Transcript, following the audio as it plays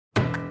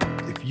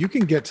you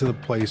can get to the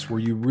place where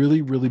you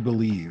really, really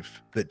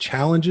believe that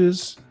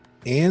challenges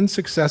and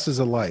successes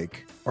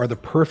alike are the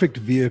perfect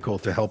vehicle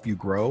to help you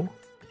grow,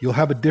 you'll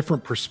have a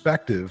different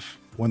perspective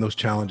when those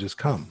challenges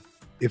come.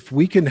 If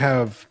we can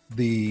have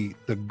the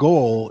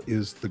goal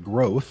is the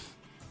growth,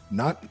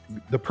 not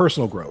the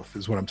personal growth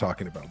is what I'm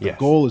talking about. The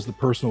goal is the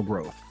personal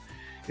growth.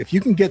 If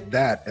you can get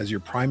that as your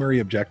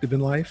primary objective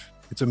in life,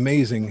 it's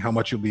amazing how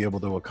much you'll be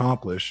able to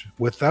accomplish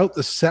without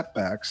the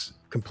setbacks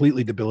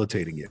completely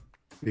debilitating you.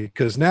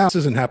 Because now this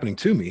isn't happening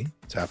to me,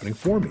 it's happening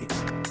for me.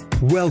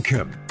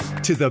 Welcome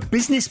to the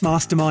Business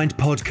Mastermind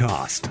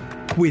podcast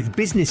with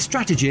business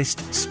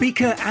strategist,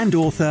 speaker and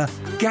author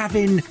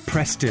Gavin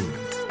Preston.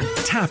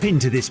 Tap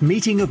into this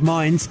meeting of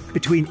minds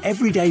between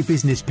everyday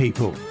business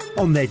people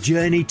on their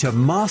journey to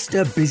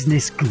master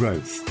business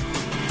growth.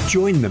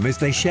 Join them as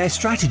they share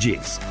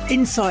strategies,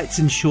 insights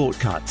and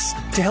shortcuts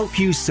to help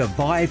you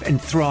survive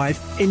and thrive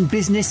in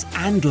business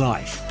and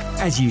life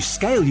as you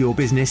scale your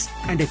business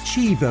and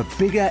achieve a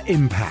bigger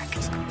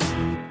impact.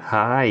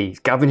 Hi,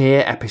 Gavin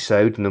here,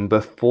 episode number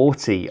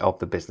 40 of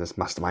the Business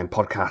Mastermind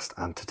podcast.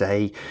 And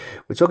today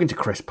we're talking to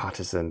Chris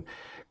Patterson.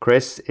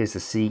 Chris is the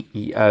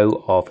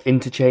CEO of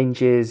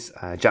Interchanges,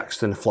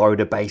 Jackson,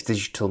 Florida-based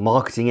digital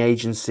marketing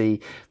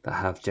agency that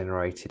have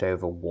generated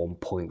over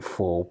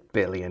 $1.4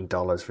 billion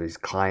for his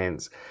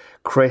clients.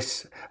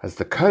 Chris, as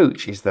the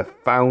coach, is the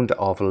founder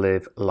of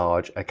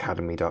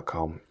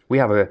LiveLargeAcademy.com. We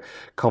have a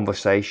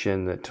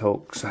conversation that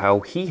talks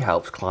how he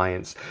helps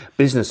clients,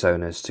 business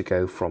owners, to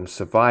go from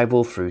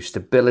survival through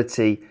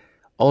stability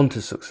onto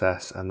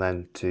success and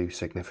then to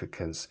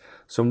significance.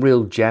 Some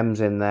real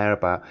gems in there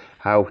about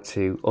how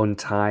to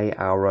untie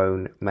our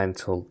own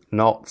mental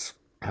knots,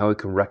 how we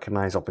can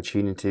recognize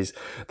opportunities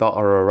that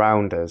are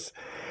around us,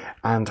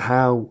 and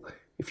how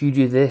if you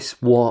do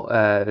this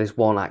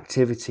one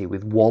activity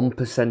with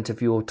 1%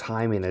 of your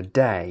time in a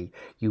day,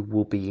 you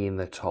will be in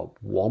the top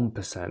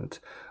 1%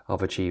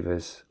 of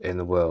achievers in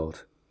the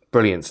world.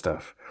 Brilliant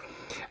stuff.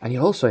 And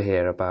you also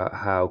hear about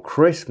how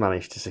Chris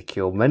managed to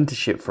secure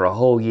mentorship for a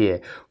whole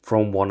year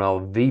from one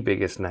of the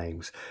biggest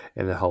names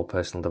in the whole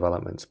personal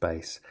development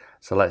space.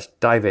 So let's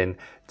dive in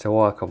to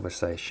our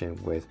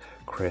conversation with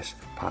Chris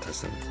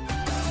Patterson.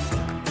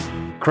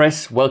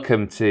 Chris,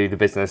 welcome to the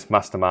Business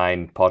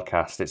Mastermind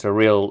podcast. It's a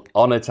real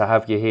honor to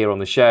have you here on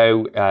the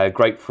show.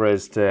 Great for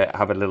us to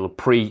have a little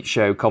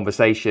pre-show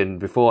conversation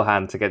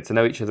beforehand to get to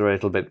know each other a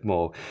little bit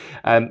more.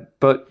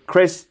 But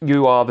Chris,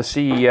 you are the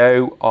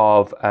CEO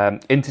of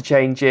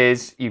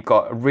Interchanges. You've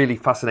got a really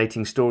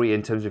fascinating story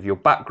in terms of your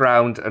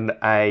background and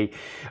a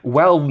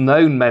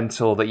well-known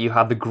mentor that you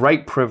had the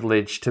great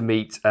privilege to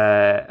meet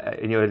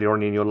earlier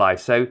on in your life.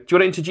 So do you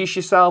want to introduce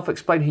yourself,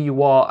 explain who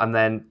you are, and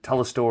then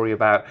tell a story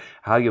about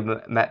how you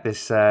met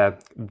this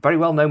very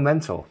well-known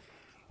mentor?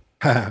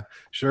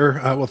 Sure.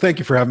 Well, thank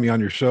you for having me on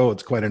your show.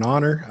 It's quite an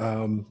honor.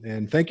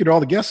 And thank you to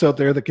all the guests out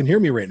there that can hear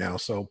me right now.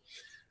 So,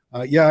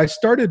 I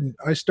started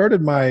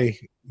my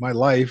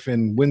life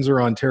in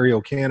Windsor, Ontario,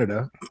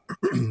 Canada.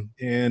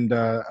 And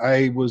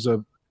I was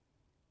a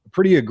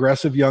pretty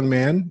aggressive young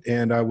man,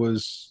 and I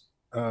was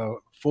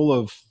full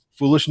of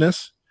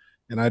foolishness.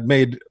 And I'd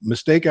made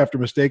mistake after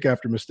mistake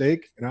after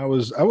mistake. And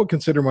I would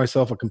consider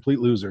myself a complete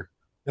loser.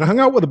 And I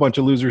hung out with a bunch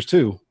of losers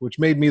too, which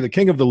made me the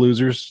king of the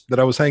losers that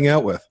I was hanging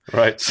out with.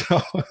 Right.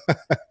 So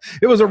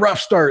it was a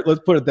rough start.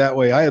 Let's put it that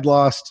way. I had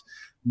lost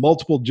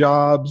multiple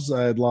jobs.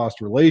 I had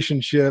lost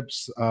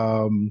relationships.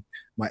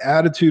 My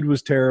attitude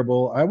was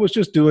terrible. I was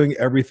just doing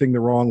everything the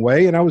wrong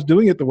way. And I was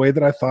doing it the way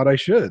that I thought I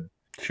should.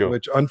 Sure.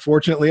 Which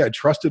unfortunately I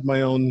trusted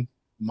my own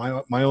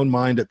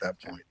mind at that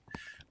point.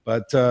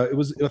 But I think it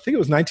was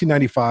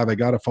 1995. I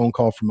got a phone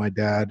call from my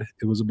dad.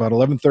 It was about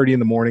 11:30 in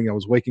the morning. I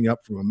was waking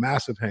up from a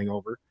massive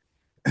hangover.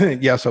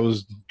 Yes, I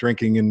was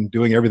drinking and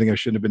doing everything I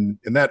shouldn't have been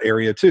in that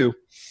area too.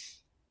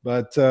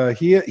 But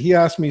he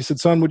asked me, he said,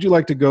 "Son, would you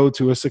like to go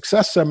to a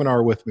success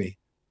seminar with me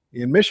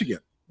in Michigan?"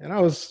 And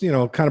I was,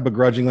 kind of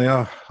begrudgingly,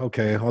 "Oh,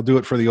 okay, I'll do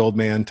it for the old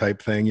man" type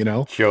thing,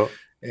 Sure.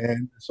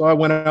 And so I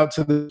went out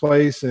to the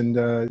place,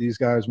 and these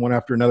guys, one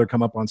after another,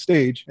 come up on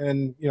stage.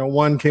 And,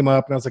 one came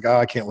up, and I was like,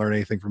 I can't learn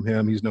anything from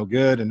him. He's no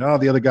good. And,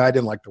 the other guy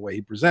didn't like the way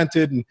he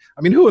presented. And,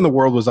 I mean, who in the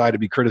world was I to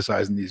be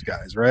criticizing these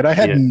guys, right? I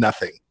had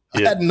nothing. I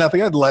had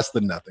nothing. I had less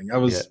than nothing. I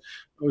was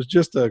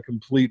just a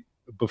complete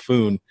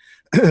buffoon.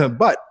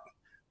 But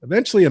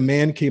eventually a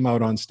man came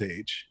out on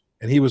stage,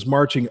 and he was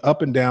marching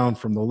up and down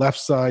from the left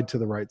side to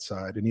the right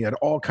side. And he had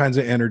all kinds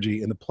of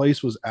energy, and the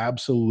place was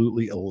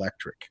absolutely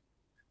electric.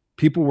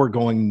 People were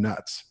going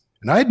nuts.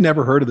 And I had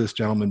never heard of this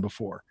gentleman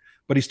before,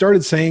 but he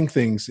started saying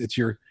things. He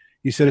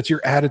said, it's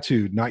your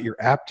attitude, not your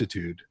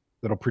aptitude,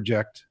 that'll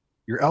project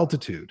your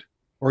altitude.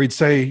 Or he'd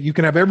say, you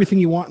can have everything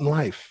you want in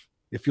life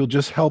if you'll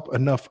just help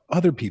enough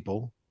other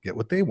people get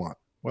what they want.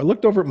 Well, I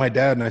looked over at my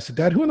dad and I said,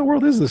 Dad, who in the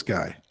world is this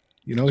guy?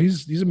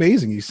 He's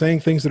amazing. He's saying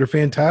things that are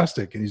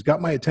fantastic, and he's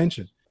got my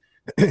attention.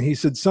 He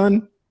said,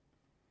 son,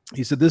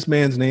 this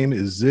man's name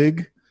is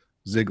Zig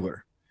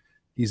Ziglar.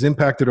 He's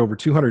impacted over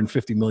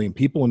 250 million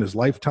people in his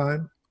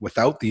lifetime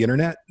without the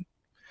internet.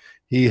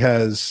 He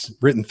has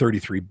written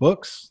 33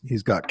 books.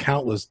 He's got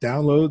countless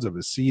downloads of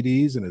his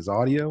CDs and his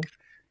audio.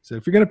 So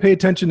if you're going to pay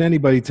attention to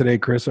anybody today,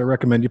 Chris, I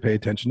recommend you pay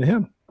attention to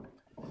him.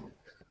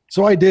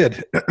 So I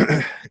did.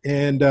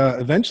 And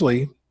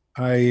eventually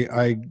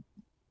I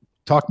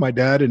talked my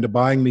dad into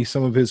buying me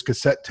some of his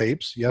cassette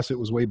tapes. Yes, it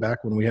was way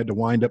back when we had to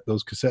wind up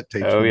those cassette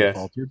tapes. Oh, yes.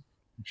 Faltered.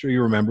 I'm sure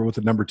you remember, with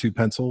the number 2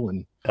 pencil.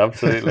 And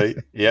absolutely.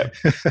 Yep.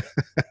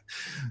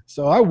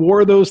 So I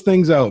wore those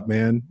things out,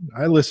 man.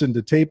 I listened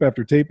to tape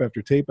after tape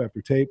after tape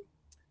after tape.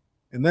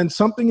 And then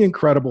something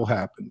incredible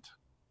happened.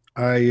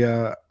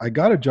 I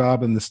got a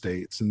job in the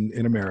States,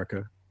 in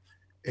America.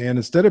 And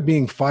instead of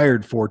being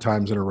fired 4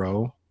 times in a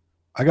row,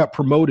 I got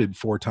promoted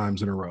 4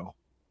 times in a row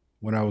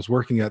when I was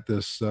working at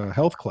this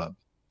health club.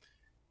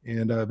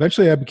 And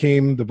eventually I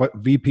became the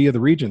VP of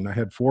the region. I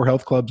had 4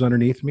 health clubs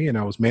underneath me, and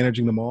I was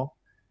managing them all.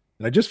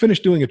 And I just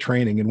finished doing a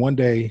training, and one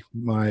day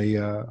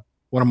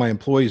one of my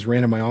employees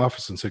ran in my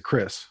office and said,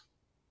 "Chris,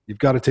 you've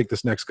got to take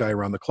this next guy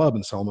around the club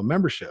and sell him a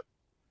membership."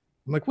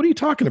 I'm like, "What are you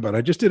talking about?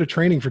 I just did a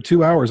training for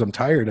 2 hours. I'm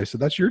tired." I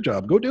said, "That's your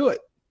job. Go do it."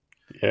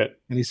 Yeah.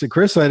 And he said,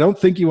 "Chris, I don't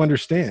think you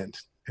understand."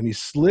 And he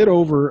slid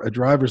over a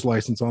driver's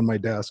license on my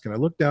desk, and I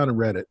looked down and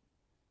read it,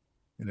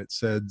 and it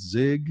said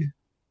Zig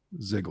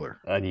Ziglar.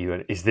 And you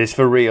went, "Is this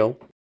for real?"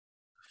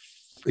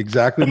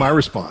 Exactly my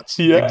response.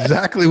 Yeah.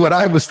 Exactly what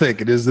I was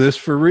thinking. Is this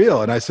for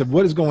real? And I said,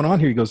 "What is going on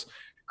here?" He goes,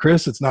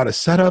 "Chris, it's not a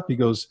setup." He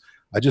goes,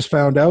 "I just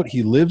found out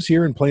he lives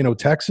here in Plano,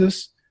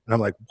 Texas." And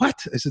I'm like,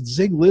 "What?" I said,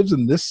 "Zig lives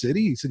in this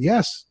city?" He said,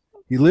 "Yes,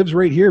 he lives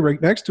right here,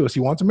 right next to us. He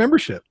wants a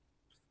membership."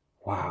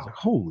 I was Wow. like,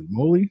 "Holy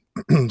moly."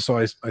 So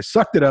I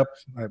sucked it up.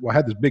 I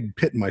had this big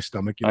pit in my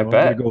stomach. I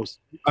bet.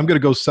 I'm going to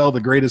go sell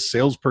the greatest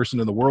salesperson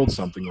in the world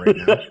something right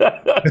now.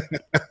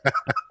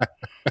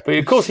 But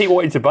of course he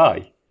wanted to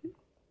buy.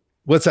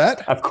 What's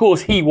that? Of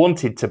course he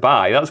wanted to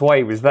buy. That's why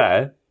he was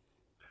there.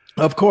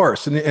 Of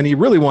course. And he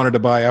really wanted to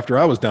buy after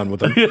I was done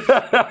with him.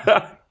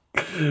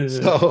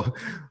 So,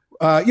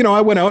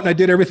 I went out and I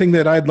did everything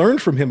that I'd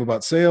learned from him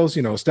about sales,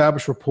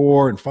 establish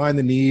rapport and find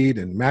the need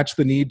and match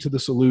the need to the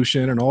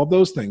solution and all of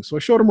those things. So I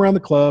showed him around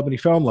the club and he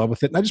fell in love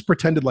with it. And I just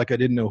pretended like I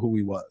didn't know who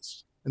he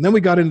was. And then we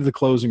got into the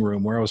closing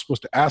room where I was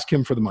supposed to ask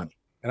him for the money.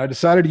 And I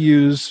decided to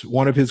use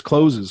one of his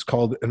closes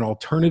called an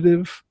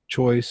alternative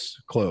choice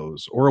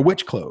close, or a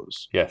which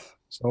close. Yes.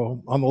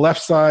 So on the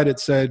left side, it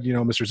said,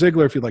 "Mr.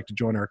 Ziglar, if you'd like to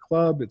join our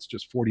club, it's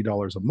just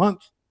 $40 a month.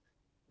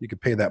 You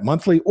could pay that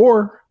monthly,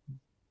 or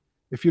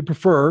if you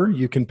prefer,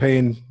 you can pay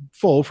in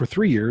full for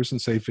 3 years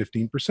and save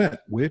 15%.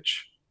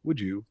 Which would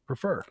you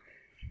prefer?"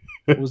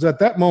 It was at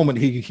that moment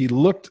he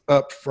looked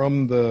up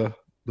from the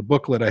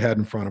booklet I had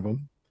in front of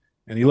him,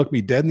 and he looked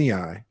me dead in the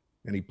eye,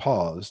 and he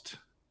paused,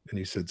 and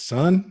he said,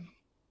 "Son,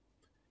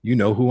 you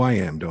know who I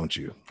am, don't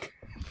you?"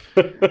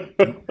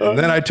 And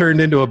then I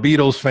turned into a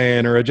Beatles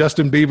fan or a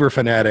Justin Bieber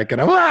fanatic, and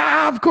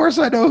of course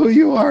I know who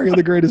you are. You're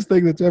the greatest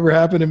thing that's ever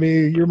happened to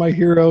me. You're my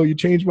hero. You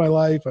changed my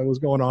life. I was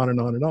going on and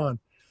on and on.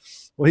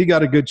 Well, he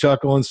got a good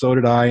chuckle, and so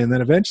did I. And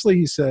then eventually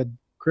he said,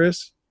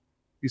 "Chris,"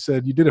 he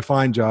said, "you did a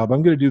fine job.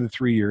 I'm going to do the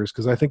 3 years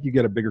because I think you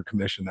get a bigger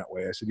commission that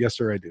way." I said, "Yes,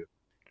 sir, I do."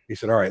 He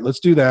said, "All right,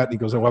 let's do that." And he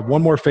goes, "I have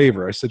one more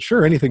favor." I said,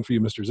 "Sure, anything for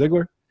you, Mr.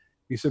 Ziglar."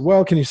 He said,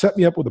 "Well, can you set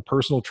me up with a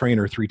personal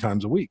trainer 3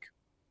 times a week?"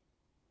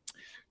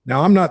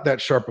 Now, I'm not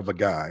that sharp of a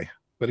guy,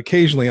 but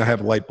occasionally I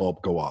have a light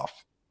bulb go off.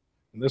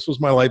 And this was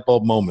my light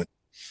bulb moment.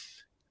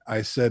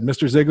 I said,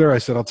 "Mr. Ziglar," I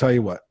said, "I'll tell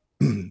you what.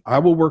 I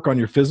will work on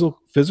your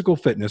physical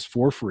fitness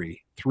for free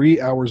 3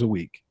 hours a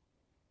week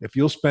if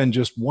you'll spend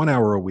just 1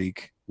 hour a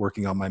week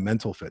working on my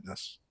mental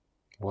fitness."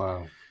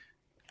 Wow.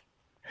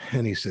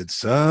 And he said,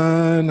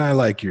 "Son, I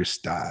like your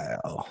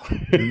style."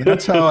 And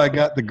that's how I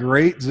got the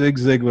great Zig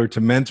Ziglar to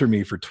mentor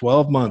me for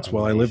 12 months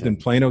while I lived in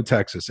Plano,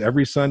 Texas,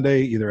 every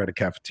Sunday, either at a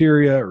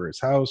cafeteria or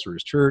his house or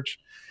his church.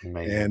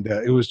 Amazing. And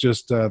it was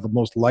just the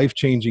most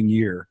life-changing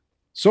year.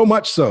 So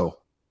much so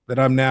that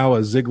I'm now a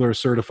Ziglar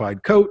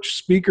certified coach,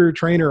 speaker,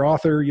 trainer,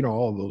 author,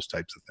 all of those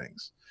types of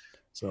things.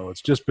 So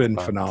it's just been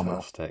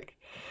phenomenal. Fantastic.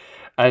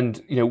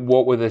 And,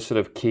 what were the sort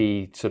of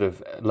key sort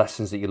of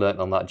lessons that you learned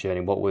on that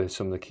journey? What were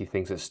some of the key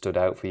things that stood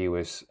out for you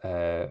as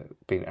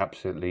being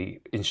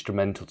absolutely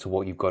instrumental to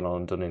what you've gone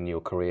on and done in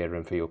your career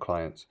and for your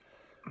clients?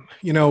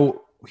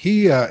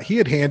 He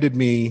had handed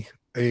me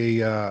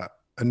a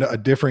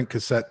different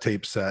cassette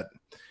tape set.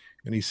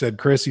 And he said,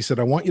 "Chris," he said,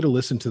 "I want you to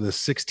listen to this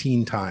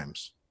 16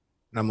 times.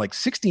 And I'm like,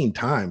 16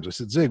 times? I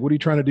said, "Zig, what are you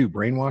trying to do?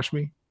 Brainwash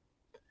me?"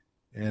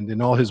 And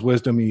in all his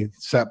wisdom, he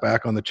sat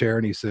back on the chair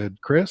and he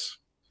said, "Chris,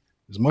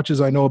 as much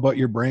as I know about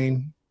your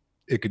brain,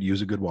 it could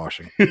use a good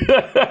washing."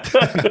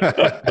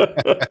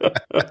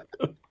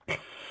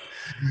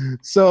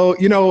 So,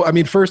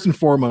 first and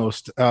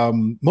foremost,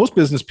 most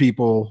business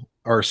people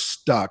are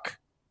stuck,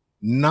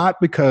 not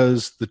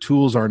because the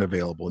tools aren't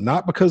available,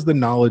 not because the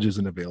knowledge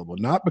isn't available,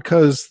 not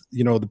because,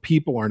 the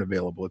people aren't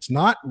available. It's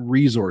not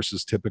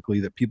resources typically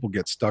that people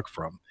get stuck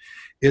from.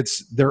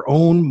 It's their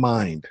own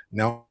mind.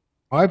 Now,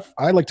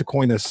 I like to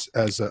coin this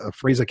as a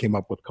phrase I came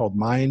up with called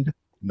mind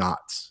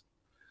knots.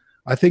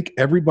 I think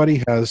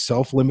everybody has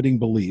self-limiting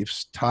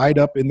beliefs tied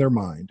up in their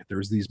mind.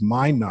 There's these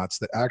mind knots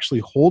that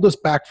actually hold us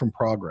back from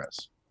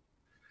progress.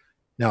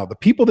 Now, the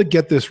people that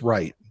get this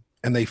right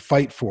and they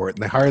fight for it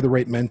and they hire the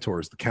right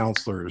mentors, the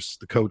counselors,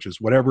 the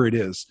coaches, whatever it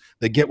is,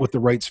 they get with the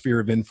right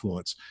sphere of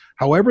influence.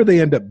 However they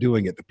end up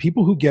doing it, the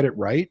people who get it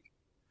right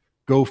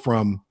go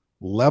from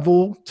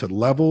level to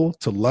level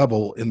to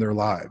level in their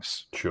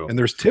lives. Sure. And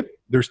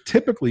there's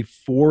typically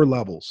 4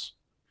 levels.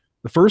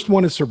 The first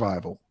one is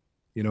survival.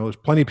 You know, there's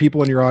plenty of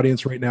people in your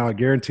audience right now, I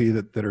guarantee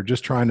that are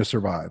just trying to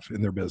survive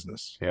in their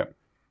business. Yeah.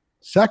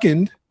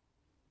 Second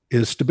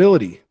is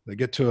stability. They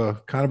get to a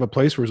kind of a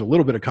place where there's a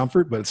little bit of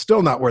comfort, but it's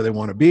still not where they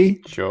want to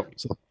be. Sure.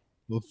 So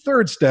the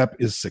third step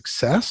is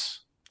success.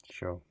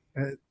 Sure.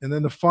 And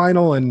then the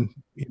final and,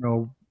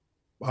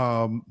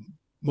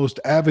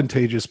 most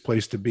advantageous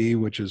place to be,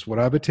 which is what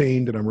I've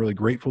attained, and I'm really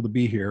grateful to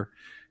be here,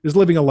 is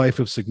living a life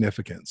of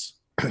significance.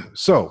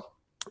 So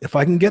if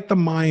I can get the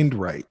mind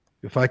right,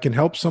 if I can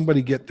help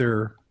somebody get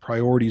their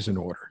priorities in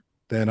order,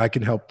 then I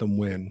can help them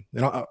win.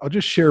 And I'll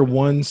just share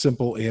one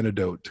simple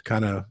anecdote to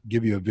kind of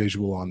give you a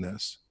visual on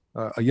this.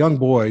 A young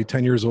boy,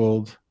 10 years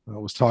old,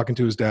 was talking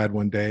to his dad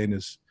one day, and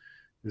his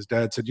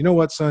dad said, "You know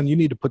what, son, you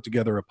need to put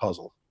together a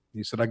puzzle."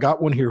 He said, "I got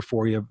one here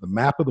for you, the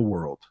map of the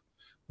world."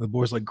 And the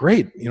boy's like,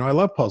 "Great, I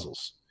love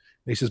puzzles."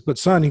 And he says, "But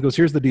son," he goes,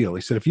 "here's the deal."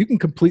 He said, "If you can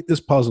complete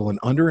this puzzle in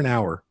under an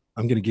hour,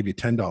 I'm going to give you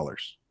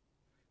 $10.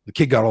 The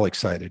kid got all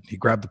excited. He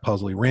grabbed the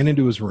puzzle. He ran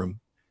into his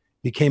room.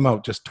 He came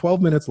out just 12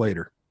 minutes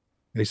later,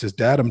 and he says,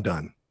 "Dad, I'm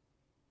done."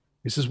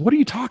 He says, "What are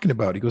you talking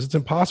about?" He goes, "It's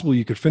impossible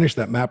you could finish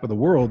that map of the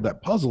world,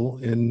 that puzzle,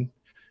 in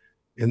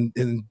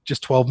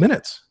just 12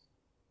 minutes.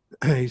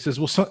 He says,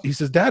 "Well, son," he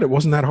says, "Dad, it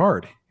wasn't that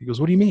hard." He goes,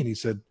 "What do you mean?" He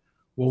said,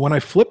 "Well, when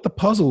I flipped the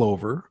puzzle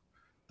over,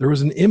 there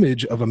was an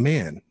image of a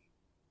man.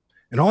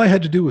 And all I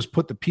had to do was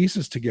put the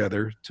pieces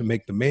together to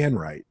make the man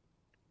right.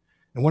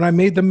 And when I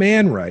made the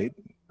man right,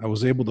 I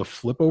was able to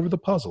flip over the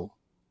puzzle,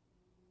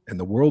 and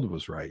the world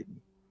was right."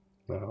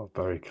 Oh,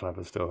 very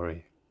clever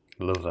story.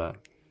 Love that.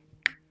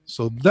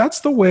 So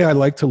that's the way I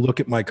like to look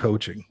at my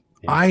coaching.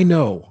 Yeah. I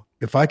know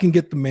if I can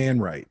get the man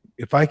right,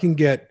 if I can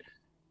get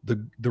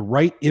the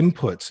right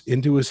inputs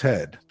into his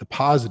head, the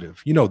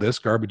positive, this,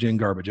 garbage in,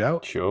 garbage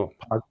out. Sure.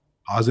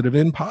 Positive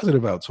in,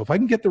 positive out. So if I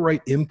can get the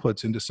right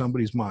inputs into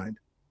somebody's mind,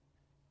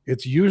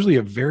 it's usually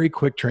a very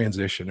quick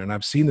transition. And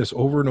I've seen this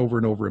over and over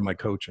and over in my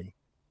coaching,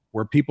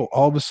 where people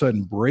all of a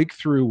sudden break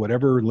through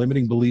whatever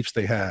limiting beliefs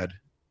they had,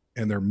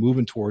 and they're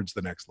moving towards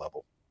the next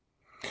level.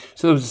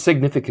 So there was a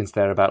significance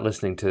there about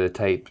listening to the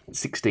tape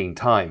 16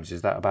 times.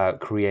 Is that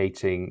about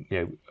creating,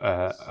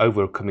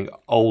 overcoming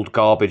old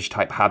garbage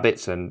type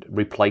habits and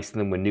replacing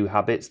them with new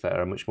habits that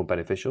are much more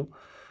beneficial?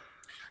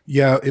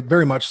 Yeah,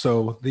 very much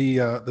so.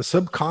 The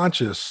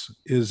subconscious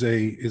is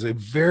a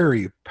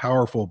very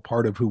powerful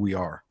part of who we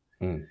are.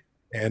 Mm.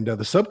 And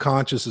the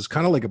subconscious is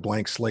kind of like a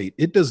blank slate.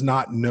 It does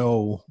not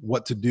know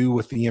what to do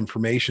with the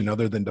information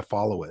other than to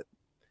follow it.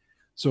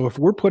 So if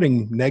we're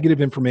putting negative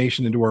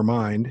information into our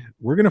mind,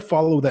 we're going to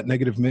follow that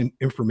negative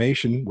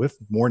information with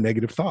more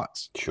negative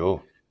thoughts.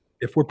 Sure.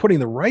 If we're putting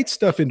the right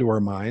stuff into our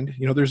mind,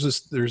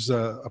 there's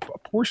a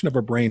portion of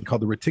our brain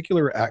called the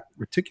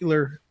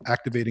reticular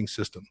activating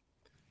system.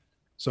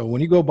 So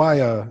when you go buy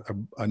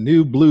a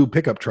new blue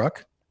pickup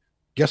truck,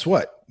 guess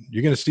what?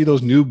 You're going to see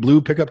those new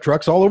blue pickup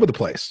trucks all over the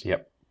place.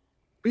 Yep.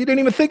 But you didn't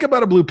even think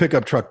about a blue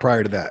pickup truck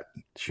prior to that.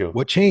 Sure.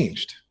 What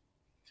changed?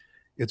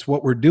 It's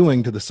what we're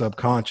doing to the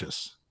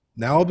subconscious.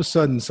 Now, all of a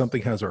sudden,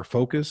 something has our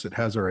focus, it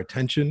has our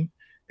attention,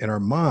 and our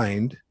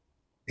mind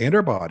and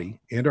our body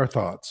and our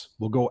thoughts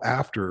will go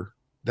after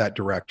that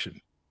direction.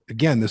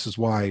 Again, this is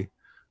why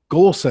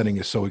goal setting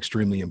is so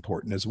extremely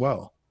important as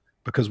well,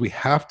 because we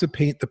have to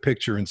paint the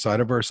picture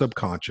inside of our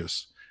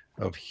subconscious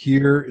of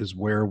here is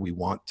where we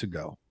want to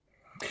go.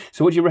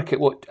 So what do you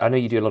reckon? I know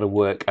you do a lot of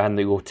work, and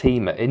your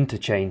team at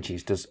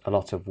Interchanges does a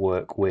lot of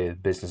work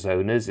with business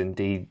owners.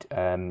 Indeed,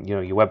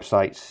 your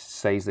website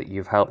says that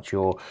you've helped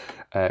your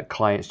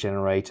clients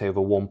generate over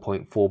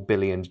 $1.4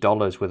 billion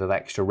worth of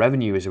extra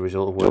revenue as a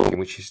result of working,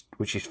 which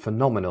is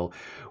phenomenal.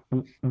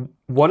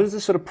 What is the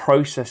sort of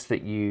process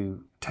that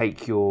you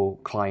take your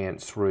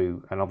clients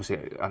through? And obviously,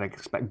 I'd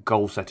expect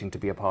goal setting to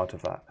be a part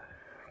of that.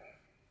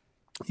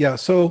 Yeah.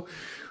 So,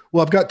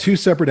 well, I've got 2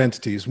 separate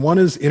entities. One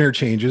is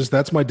Interchanges.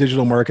 That's my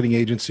digital marketing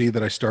agency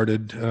that I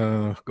started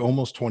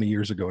almost 20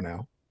 years ago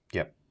now.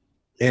 Yep.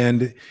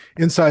 And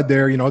inside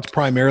there, it's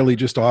primarily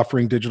just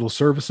offering digital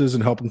services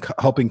and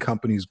helping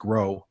companies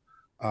grow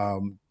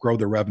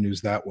their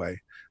revenues that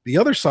way. The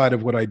other side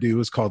of what I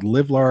do is called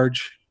Live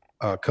Large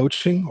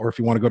Coaching, or if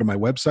you want to go to my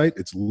website,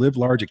 it's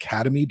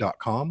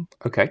livelargeacademy.com.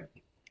 Okay.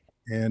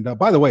 And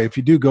by the way, if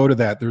you do go to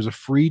that, there's a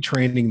free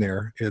training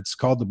there. It's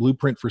called the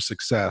Blueprint for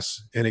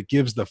Success, and it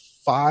gives the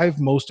 5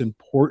 most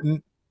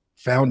important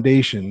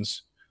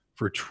foundations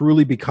for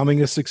truly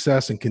becoming a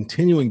success and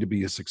continuing to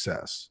be a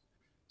success.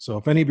 So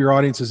if any of your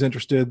audience is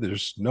interested,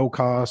 there's no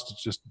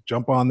cost. Just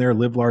jump on there,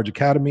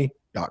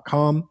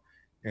 livelargeacademy.com,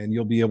 and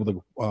you'll be able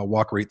to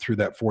walk right through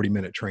that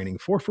 40-minute training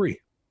for free.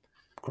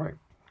 Great.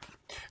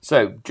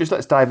 So just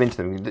let's dive into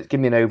them. Give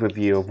me an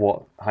overview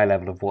of high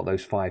level of what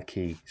those 5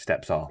 key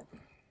steps are.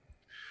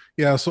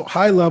 Yeah. So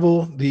high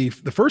level, the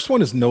first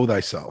one is know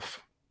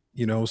thyself.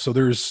 So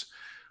there's,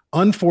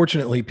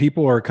 unfortunately,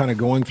 people are kind of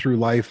going through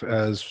life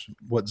as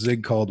what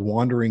Zig called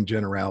wandering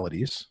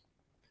generalities.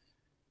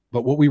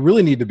 But what we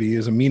really need to be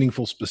is a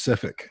meaningful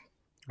specific.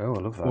 Oh, I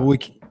love that. Well,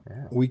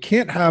 we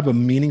can't have a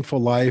meaningful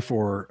life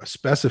or a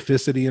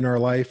specificity in our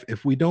life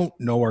if we don't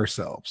know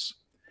ourselves.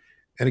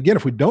 And again,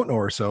 if we don't know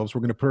ourselves,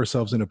 we're going to put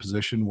ourselves in a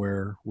position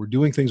where we're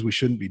doing things we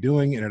shouldn't be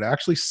doing, and it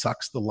actually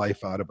sucks the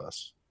life out of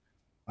us.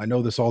 I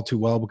know this all too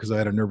well because I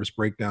had a nervous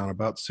breakdown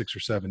about 6 or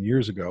 7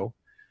 years ago.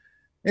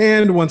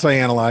 And once I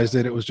analyzed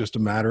it, it was just a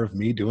matter of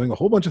me doing a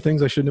whole bunch of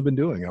things I shouldn't have been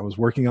doing. I was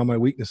working on my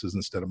weaknesses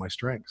instead of my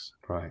strengths.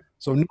 Right.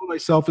 So know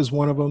thyself is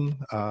one of them.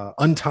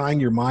 Untying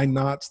your mind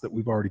knots that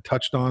we've already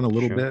touched on a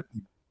little bit.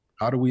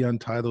 How do we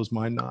untie those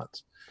mind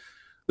knots?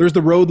 There's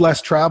the road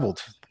less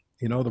traveled.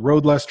 The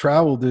road less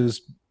traveled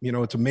is,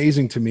 it's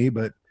amazing to me,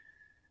 but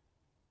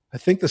I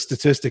think the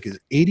statistic is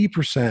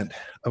 80%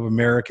 of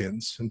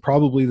Americans, and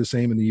probably the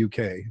same in the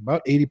UK,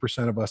 about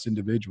 80% of us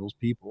individuals,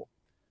 people,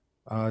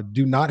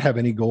 do not have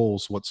any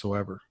goals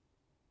whatsoever.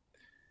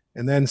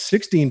 And then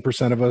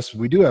 16% of us,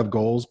 we do have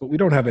goals, but we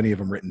don't have any of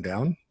them written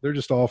down. They're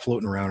just all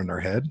floating around in our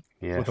head.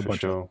 Yeah, with for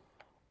sure.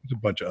 There's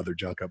a bunch of other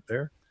junk up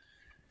there.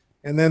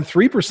 And then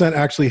 3%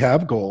 actually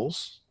have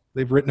goals.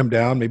 They've written them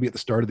down maybe at the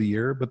start of the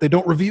year, but they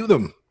don't review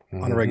them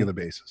on a regular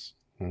basis.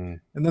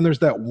 And then there's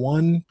that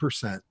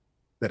 1%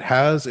 that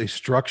has a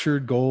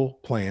structured goal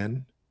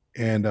plan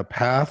and a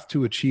path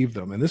to achieve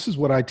them. And this is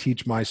what I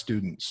teach my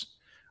students.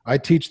 I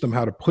teach them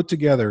how to put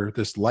together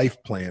this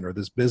life plan or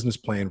this business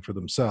plan for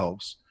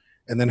themselves,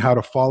 and then how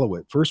to follow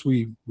it. First,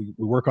 we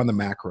work on the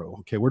macro.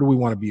 Okay, where do we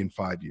want to be in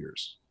 5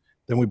 years?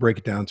 Then we break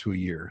it down to a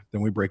year.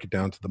 Then we break it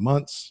down to the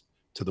months,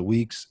 to the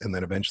weeks, and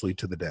then eventually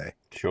to the day.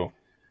 Sure.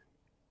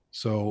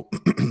 So,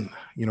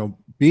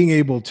 being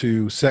able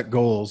to set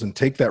goals and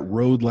take that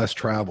road less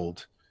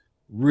traveled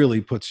really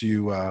puts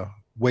you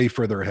way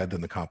further ahead than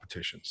the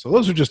competition. So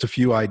those are just a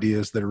few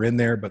ideas that are in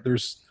there, but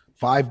there's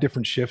 5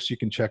 different shifts you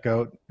can check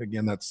out.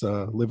 Again, that's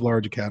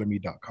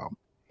livelargeacademy.com.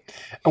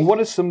 And what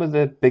are some of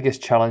the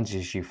biggest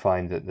challenges you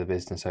find that the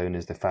business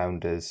owners, the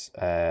founders,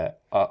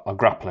 are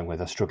grappling with,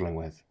 are struggling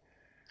with?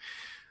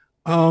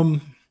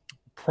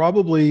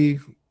 Probably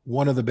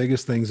one of the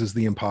biggest things is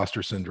the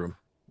imposter syndrome.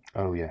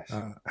 Oh, yes.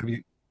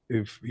 You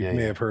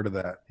may have heard of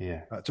that.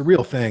 Yeah. It's a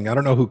real thing. I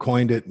don't know who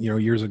coined it,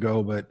 years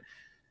ago, but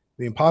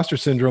the imposter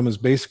syndrome is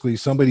basically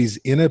somebody's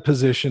in a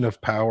position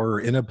of power,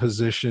 in a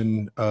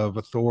position of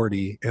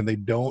authority, and they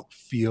don't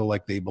feel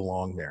like they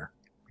belong there.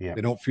 Yeah.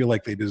 They don't feel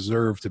like they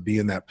deserve to be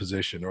in that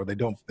position, or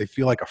they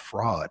feel like a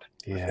fraud,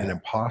 an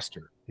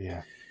imposter.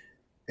 Yeah.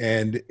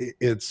 And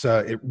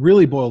it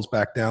really boils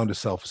back down to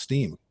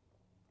self-esteem.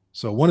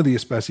 So one of the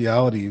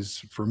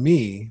specialities for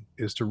me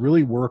is to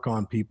really work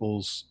on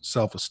people's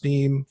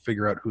self-esteem,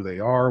 figure out who they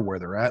are, where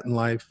they're at in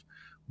life,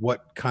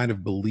 what kind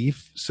of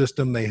belief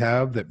system they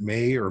have that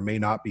may or may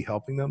not be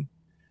helping them.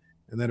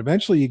 And then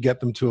eventually you get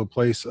them to a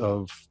place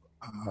of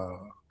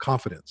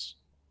confidence.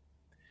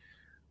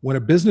 When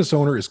a business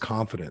owner is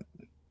confident,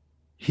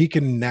 he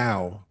can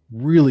now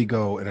really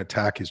go and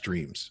attack his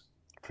dreams.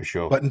 For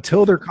sure. But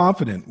until they're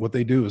confident, what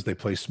they do is they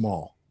play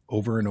small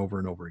over and over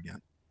and over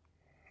again.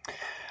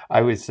 I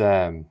was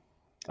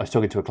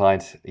talking to a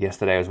client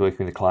yesterday. I was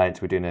working with a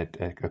client. We're doing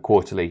a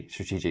quarterly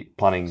strategic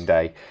planning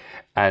day,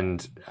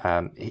 and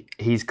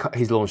he's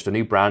launched a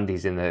new brand.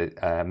 He's in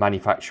the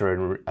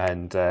manufacturer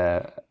and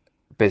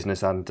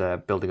business and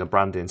building a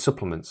brand in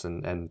supplements,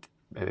 and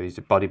he's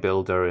a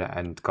bodybuilder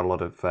and got a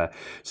lot of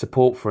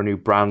support for a new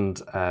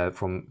brand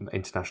from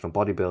international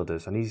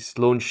bodybuilders. And he's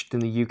launched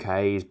in the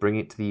UK. He's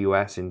bringing it to the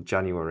US in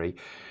January.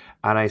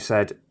 And I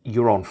said,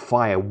 "You're on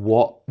fire.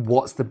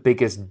 What's the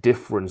biggest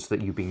difference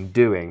that you've been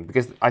doing?"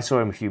 Because I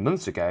saw him a few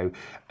months ago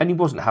and he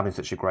wasn't having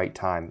such a great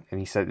time. And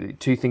he said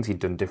 2 things he'd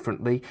done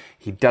differently.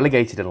 He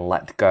delegated and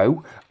let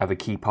go of a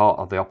key part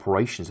of the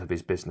operations of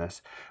his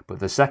business. But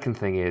the second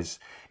thing is,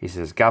 he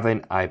says,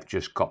 "Gavin, I've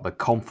just got the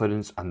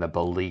confidence and the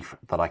belief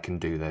that I can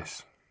do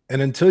this."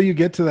 And until you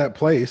get to that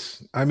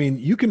place, I mean,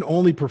 you can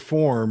only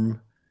perform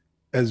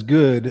as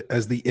good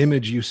as the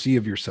image you see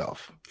of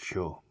yourself.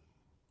 Sure.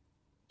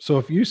 So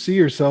if you see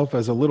yourself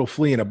as a little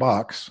flea in a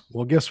box,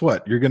 well, guess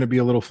what? You're going to be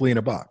a little flea in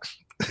a box.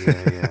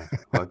 Yeah.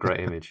 What a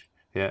great image.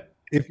 Yeah.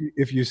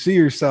 If you see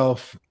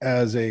yourself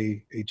as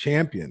a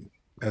champion,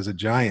 as a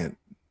giant,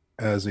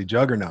 as a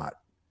juggernaut,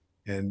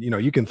 and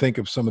you can think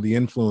of some of the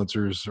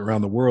influencers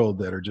around the world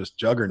that are just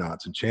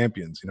juggernauts and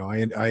champions.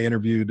 I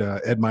interviewed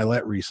Ed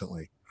Milet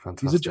recently.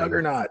 Fantastic. He's a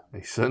juggernaut.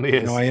 He certainly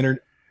is. I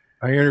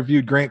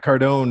interviewed Grant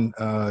Cardone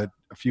a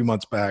few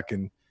months back,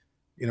 and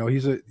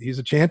he's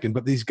a champion.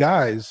 But these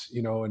guys,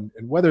 and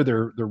whether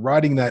they're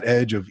riding that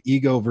edge of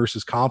ego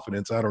versus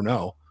confidence, I don't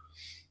know.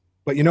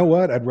 But you know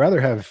what? I'd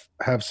rather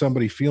have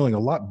somebody feeling a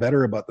lot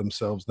better about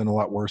themselves than a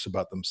lot worse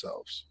about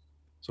themselves.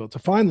 So it's a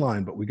fine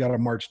line, but we got to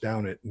march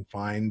down it and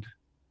find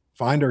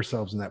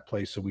ourselves in that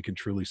place so we can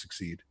truly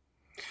succeed.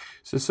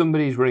 So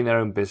somebody's running their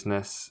own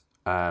business.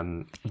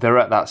 they're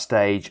at that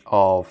stage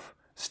of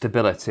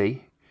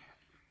stability.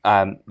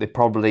 They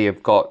probably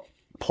have got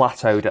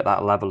plateaued at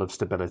that level of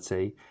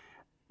stability.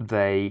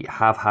 They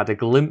have had a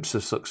glimpse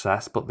of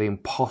success, but the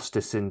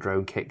imposter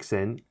syndrome kicks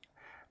in.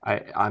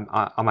 Am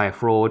I a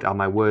fraud? Am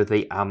I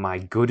worthy? Am I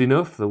good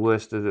enough? The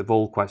worst of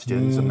all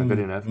questions. Am I good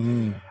enough?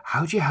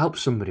 How do you help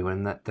somebody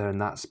when they're in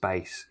that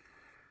space?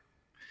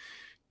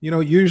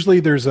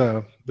 Usually there's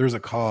a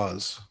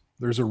cause.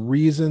 There's a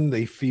reason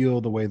they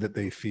feel the way that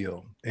they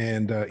feel.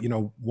 And,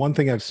 one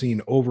thing I've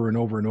seen over and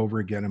over and over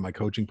again in my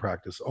coaching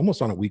practice,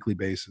 almost on a weekly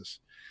basis,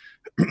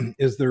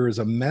 is there is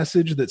a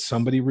message that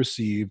somebody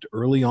received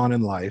early on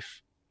in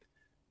life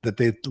that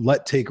they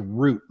let take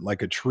root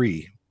like a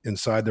tree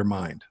inside their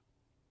mind.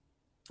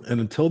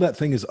 And until that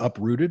thing is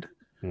uprooted,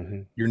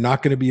 you're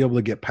not going to be able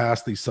to get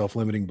past these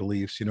self-limiting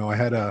beliefs. I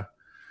had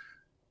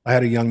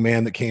a young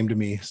man that came to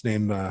me. His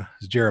name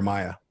is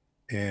Jeremiah,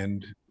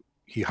 and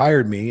he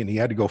hired me, and he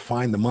had to go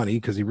find the money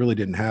because he really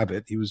didn't have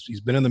it.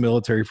 He's been in the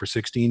military for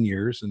 16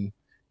 years and,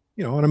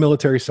 on a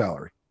military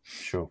salary.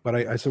 Sure. But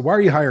I said, why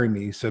are you hiring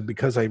me? He said,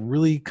 because I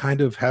really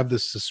kind of have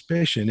this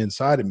suspicion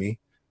inside of me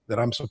that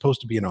I'm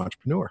supposed to be an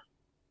entrepreneur.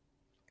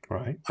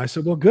 Right. I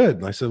said, well,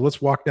 good. I said,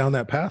 let's walk down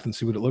that path and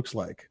see what it looks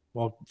like.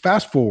 Well,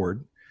 fast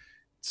forward.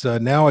 It's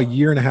now a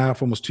year and a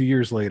half, almost 2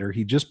 years later.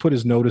 He just put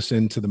his notice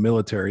into the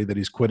military that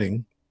he's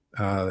quitting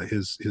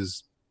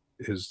his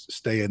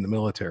stay in the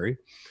military.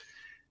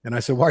 And I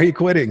said, why are you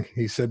quitting?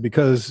 He said,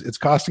 because it's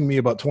costing me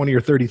about $20,000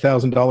 or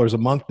 $30,000 a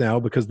month now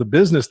because the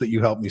business that you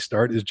helped me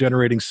start is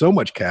generating so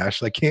much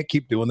cash, I can't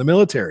keep doing the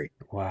military.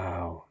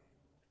 Wow.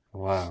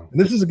 And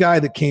this is a guy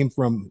that came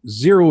from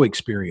zero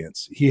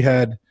experience. He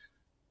had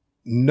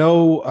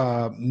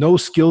no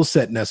skill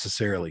set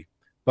necessarily,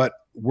 but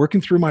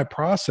working through my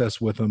process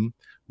with him,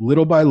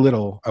 little by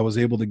little, I was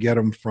able to get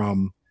him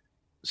from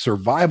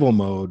survival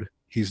mode.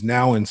 He's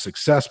now in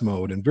success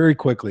mode. And very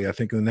quickly, I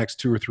think in the next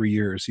 2 or 3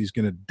 years, he's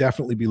going to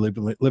definitely be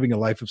living a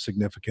life of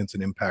significance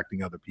and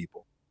impacting other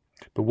people.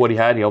 But what he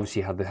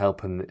obviously had the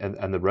help and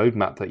the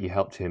roadmap that you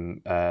helped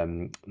him,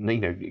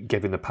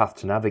 gave him the path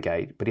to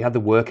navigate. But he had the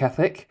work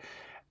ethic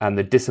and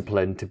the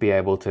discipline to be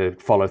able to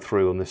follow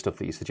through on the stuff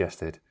that you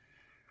suggested.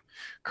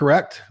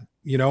 Correct.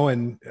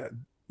 And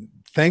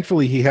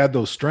thankfully, he had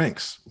those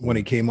strengths when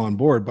he came on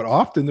board. But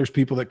often there's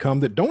people that come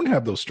that don't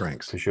have those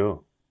strengths. For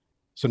sure.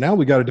 So now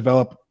we got to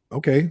develop,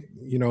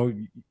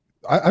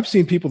 I've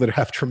seen people that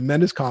have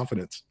tremendous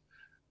confidence,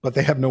 but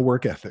they have no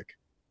work ethic.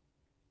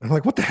 I'm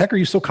like, what the heck are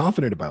you so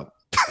confident about?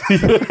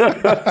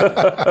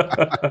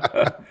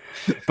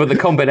 But the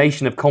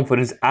combination of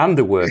confidence and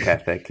the work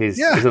ethic is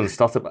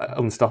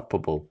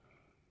unstoppable.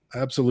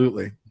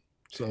 Absolutely.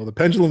 So the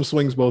pendulum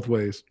swings both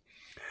ways.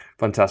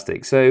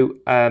 Fantastic. So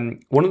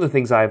one of the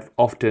things I've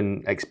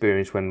often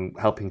experienced when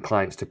helping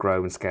clients to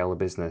grow and scale a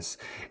business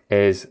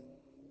is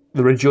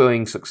they're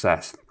enjoying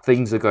success.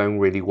 Things are going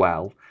really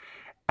well.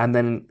 And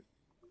then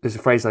there's a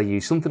phrase I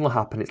use, something will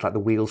happen. It's like the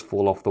wheels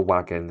fall off the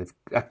wagon.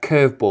 A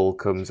curveball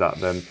comes at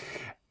them.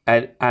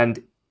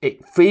 And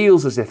it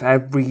feels as if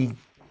everything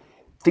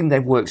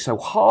they've worked so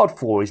hard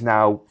for is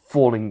now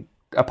falling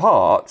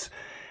apart.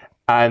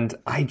 And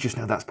I just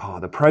know that's part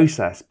of the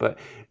process. But,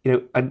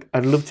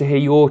 I'd love to hear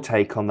your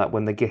take on that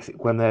when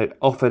they're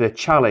offered a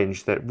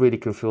challenge that really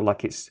can feel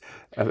like it's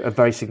a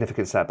very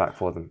significant setback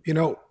for them.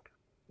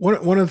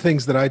 One of the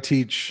things that I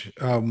teach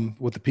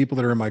with the people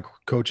that are in my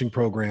coaching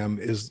program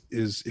is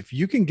if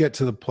you can get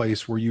to the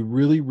place where you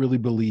really, really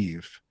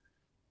believe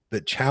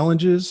that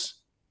challenges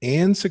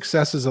and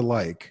successes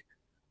alike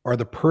are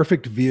the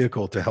perfect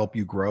vehicle to help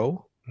you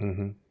grow,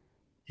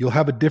 you'll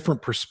have a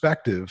different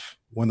perspective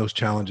when those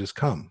challenges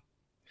come.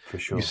 For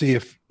sure. You see,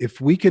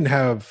 if we can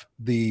have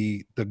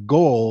the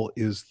goal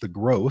is the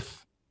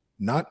growth,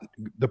 not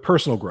the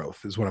personal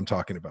growth is what I'm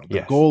talking about.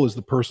 The goal is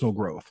the personal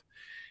growth.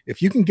 If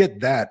you can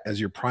get that as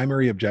your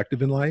primary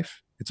objective in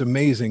life, it's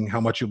amazing how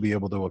much you'll be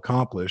able to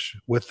accomplish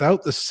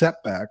without the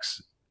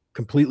setbacks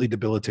completely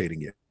debilitating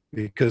you.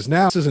 Because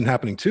now this isn't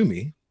happening to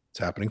me, it's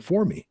happening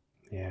for me.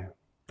 Yeah.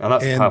 And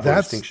that's a powerful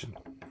distinction.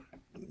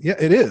 Yeah,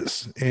 it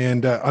is.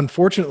 And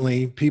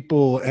unfortunately,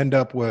 people end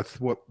up with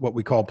what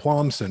we call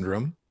plum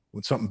syndrome.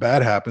 When something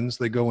bad happens,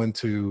 they go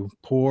into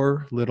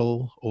poor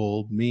little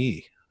old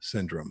me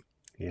syndrome.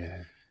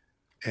 Yeah.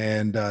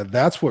 And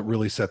that's what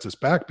really sets us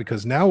back,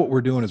 because now what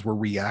we're doing is we're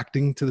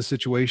reacting to the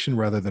situation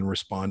rather than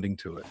responding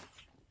to it.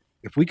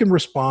 If we can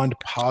respond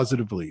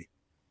positively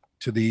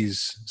to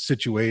these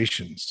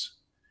situations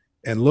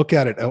and look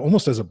at it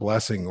almost as a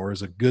blessing or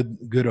as a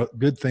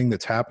good thing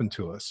that's happened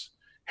to us,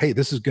 hey,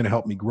 this is going to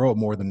help me grow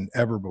more than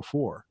ever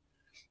before.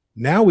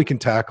 Now we can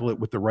tackle it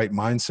with the right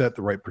mindset,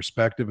 the right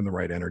perspective, and the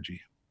right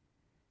energy.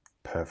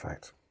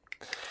 Perfect.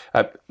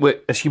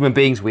 As human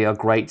beings, we are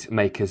great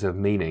makers of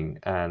meaning.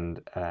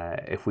 And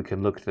if we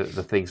can look at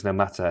the things, no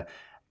matter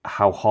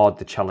how hard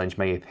the challenge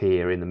may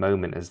appear in the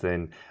moment, as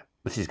then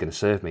this is going to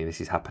serve me, this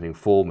is happening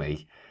for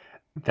me,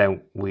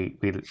 then we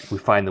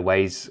find the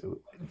ways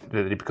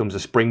that it becomes a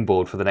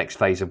springboard for the next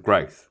phase of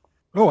growth.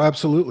 Oh,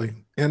 absolutely.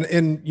 And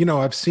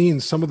I've seen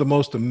some of the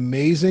most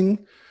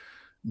amazing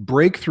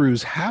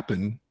breakthroughs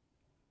happen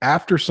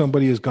after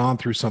somebody has gone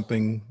through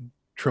something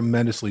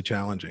tremendously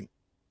challenging.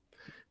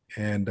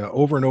 And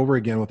over and over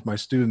again with my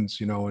students,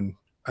 and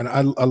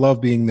I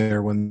love being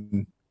there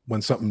when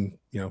something,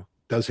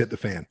 does hit the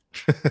fan.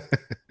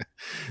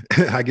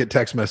 I get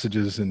text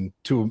messages and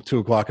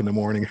 2:00 in the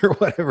morning or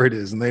whatever it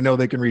is, and they know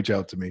they can reach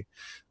out to me.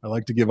 I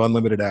like to give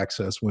unlimited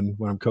access when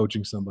I'm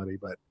coaching somebody,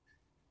 but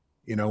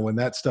when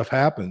that stuff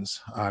happens,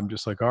 I'm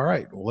just like, all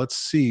right, well, let's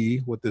see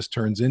what this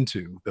turns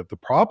into. The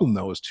problem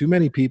though is too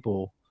many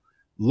people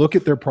look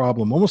at their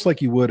problem almost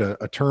like you would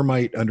a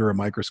termite under a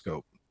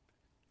microscope.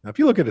 Now, if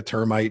you look at a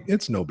termite,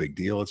 it's no big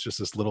deal. It's just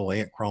this little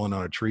ant crawling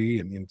on a tree,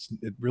 and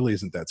it really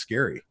isn't that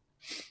scary.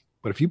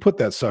 But if you put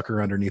that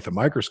sucker underneath a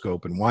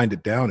microscope and wind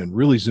it down and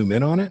really zoom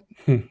in on it,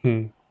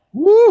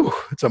 woo,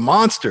 it's a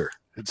monster.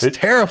 It's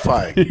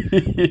terrifying.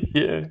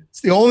 Yeah.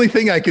 It's the only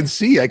thing I can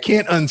see. I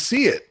can't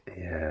unsee it.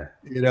 Yeah.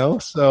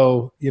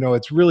 So,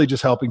 it's really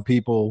just helping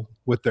people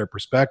with their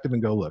perspective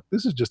and go, look,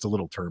 this is just a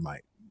little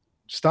termite.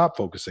 Stop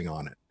focusing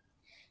on it.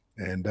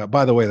 And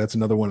by the way, that's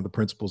another one of the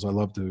principles I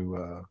love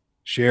to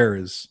share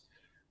is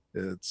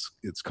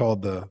it's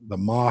called the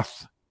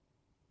moth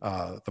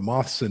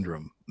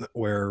syndrome,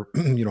 where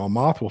a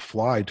moth will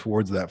fly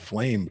towards that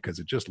flame because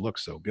it just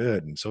looks so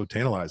good and so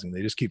tantalizing.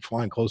 They just keep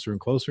flying closer and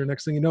closer.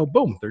 Next thing you know,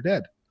 boom, they're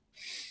dead.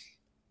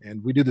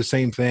 And we do the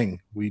same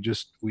thing. We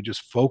just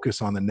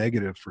focus on the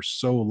negative for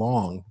so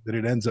long that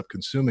it ends up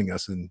consuming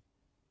us and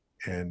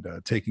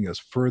taking us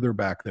further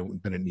back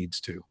than it needs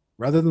to,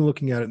 rather than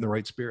looking at it in the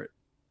right spirit.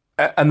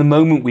 And the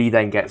moment we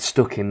then get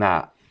stuck in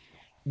that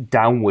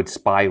downward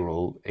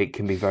spiral, it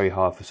can be very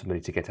hard for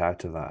somebody to get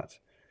out of that.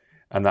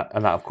 And that,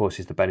 of course,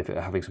 is the benefit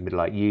of having somebody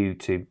like you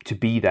to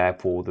be there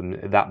for them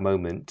at that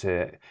moment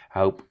to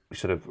help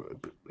sort of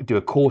do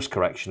a course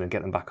correction and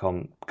get them back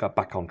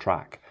on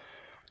track.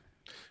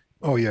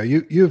 Oh yeah,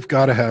 you've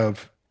got to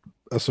have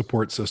a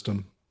support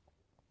system.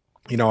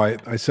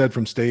 I said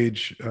from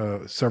stage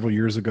several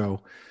years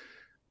ago,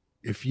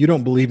 if you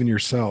don't believe in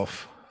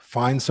yourself,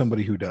 find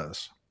somebody who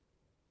does.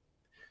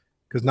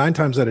 Because 9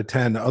 times out of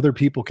 10, other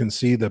people can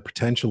see the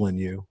potential in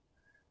you,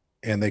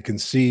 and they can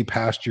see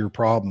past your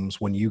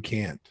problems when you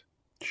can't.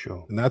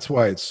 Sure. And that's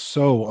why it's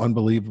so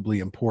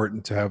unbelievably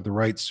important to have the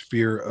right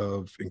sphere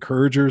of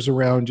encouragers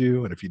around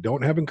you. And if you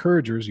don't have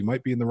encouragers, you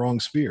might be in the wrong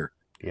sphere.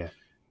 Yeah.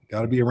 You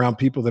got to be around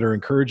people that are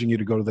encouraging you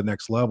to go to the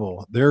next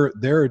level.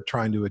 They're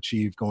trying to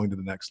achieve going to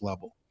the next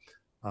level.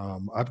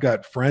 I've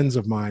got friends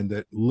of mine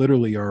that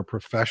literally are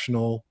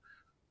professional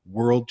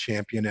world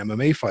champion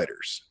MMA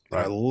fighters.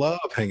 Right. I love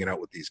hanging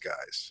out with these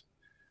guys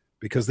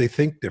because they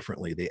think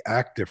differently. They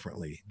act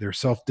differently. Their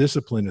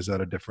self-discipline is at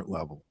a different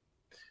level.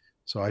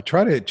 So I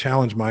try to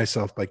challenge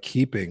myself by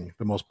keeping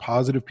the most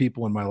positive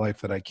people in my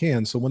life that I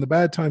can. So when the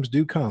bad times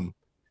do come,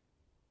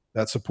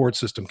 that support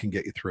system can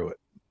get you through it.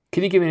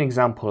 Can you give me an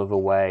example of a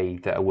way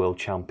that a world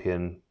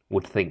champion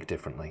would think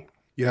differently?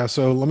 Yeah.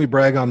 So let me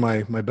brag on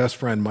my best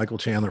friend, Michael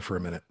Chandler, for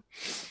a minute.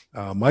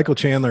 Michael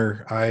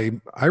Chandler,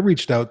 I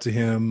reached out to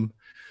him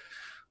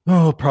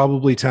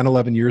probably 10,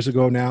 11 years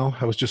ago now.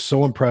 I was just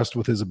so impressed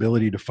with his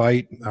ability to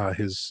fight,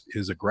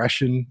 his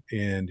aggression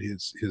and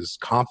his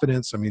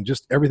confidence. I mean,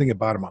 just everything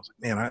about him. I was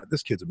like, man,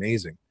 this kid's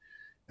amazing.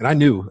 And I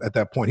knew at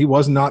that point he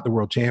was not the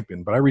world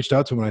champion, but I reached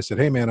out to him and I said,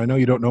 hey man, I know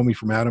you don't know me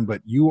from Adam,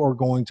 but you are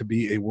going to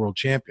be a world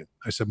champion.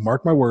 I said,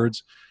 mark my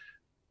words,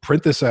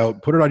 print this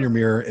out, put it on your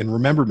mirror and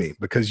remember me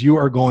because you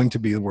are going to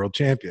be the world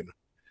champion.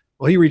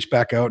 Well, he reached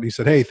back out and he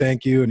said, hey,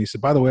 thank you. And he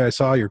said, by the way, I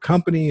saw your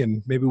company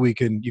and maybe you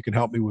can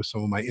help me with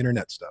some of my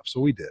internet stuff. So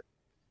we did.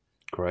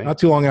 Great. Not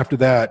too long after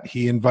that,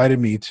 he invited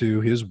me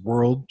to his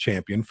world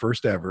champion,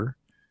 first ever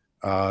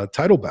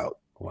title bout.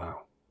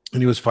 Wow.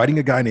 And he was fighting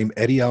a guy named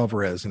Eddie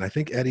Alvarez. And I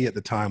think Eddie at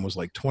the time was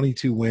like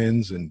 22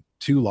 wins and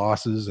 2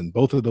 losses. And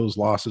both of those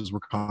losses were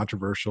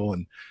controversial.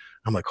 And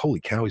I'm like, holy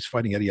cow, he's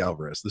fighting Eddie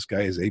Alvarez. This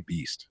guy is a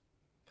beast.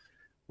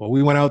 Well,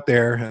 we went out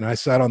there and I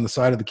sat on the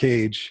side of the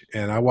cage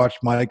and I watched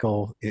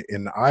Michael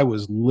and I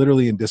was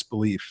literally in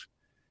disbelief.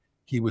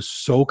 He was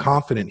so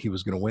confident he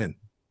was going to win.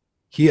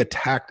 He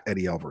attacked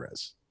Eddie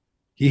Alvarez.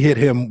 He hit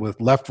him with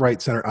left, right,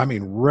 center. I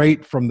mean,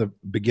 right from the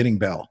beginning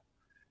bell,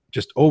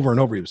 just over and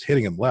over. He was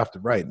hitting him left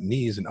and right,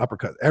 knees and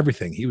uppercut,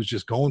 everything. He was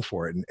just going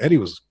for it. And Eddie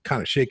was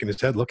kind of shaking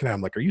his head, looking at him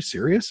like, are you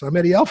serious? I'm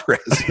Eddie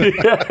Alvarez.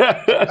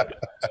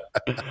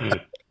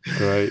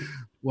 Right.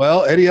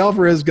 Well, Eddie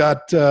Alvarez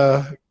got,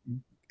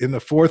 in the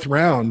 4th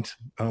round,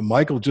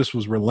 Michael just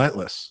was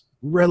relentless.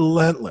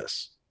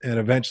 And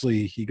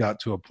eventually he got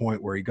to a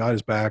point where he got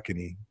his back and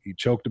he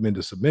choked him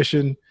into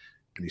submission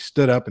and he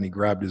stood up and he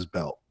grabbed his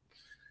belt.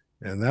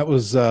 And that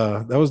was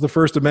the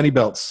first of many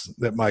belts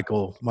that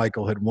Michael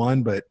had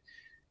won. But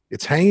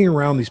it's hanging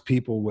around these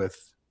people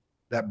with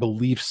that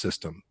belief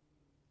system,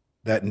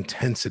 that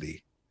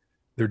intensity.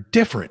 They're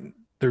different.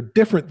 They're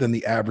different than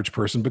the average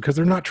person because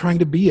they're not trying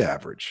to be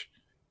average.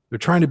 They're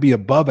trying to be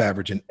above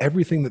average in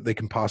everything that they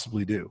can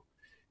possibly do.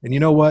 And you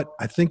know what?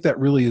 I think that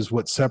really is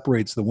what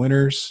separates the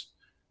winners.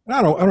 And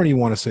I don't even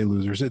want to say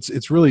losers.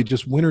 It's really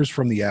just winners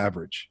from the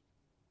average.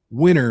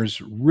 Winners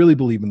really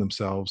believe in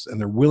themselves, and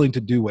they're willing to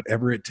do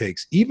whatever it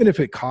takes, even if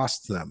it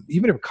costs them,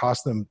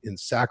 in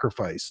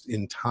sacrifice,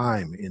 in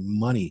time, in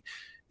money,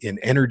 in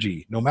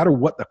energy. No matter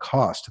what the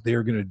cost, they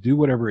are going to do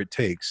whatever it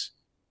takes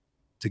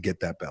to get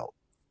that belt.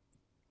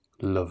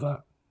 Love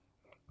that.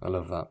 I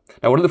love that.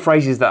 Now, one of the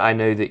phrases that I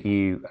know that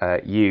you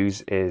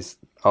use is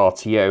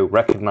RTO,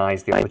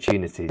 recognize the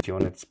opportunity. Do you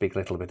want to speak a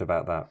little bit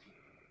about that?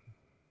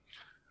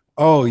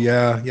 Oh,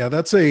 yeah. Yeah,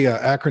 that's a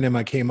acronym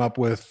I came up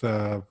with,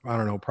 I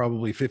don't know,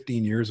 probably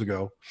 15 years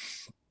ago.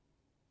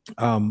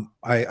 I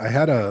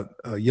had a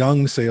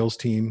young sales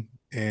team,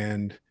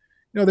 and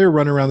they were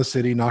running around the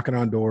city, knocking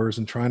on doors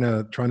and trying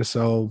to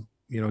sell,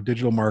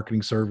 digital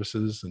marketing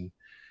services. And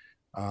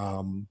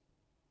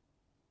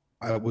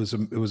it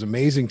was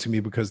amazing to me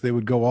because they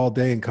would go all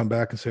day and come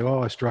back and say, "Oh,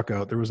 I struck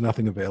out. There was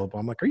nothing available."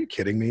 I'm like, "Are you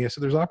kidding me?" I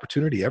said, "There's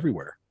opportunity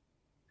everywhere."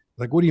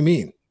 Like, "What do you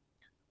mean?"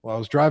 Well, I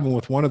was driving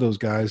with one of those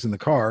guys in the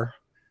car,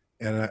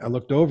 and I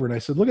looked over and I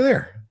said, "Look at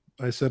there."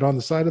 I said, "On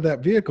the side of that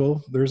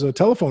vehicle, there's a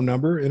telephone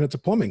number, and it's a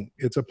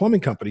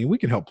plumbing company. We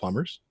can help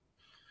plumbers."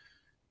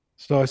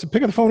 So I said,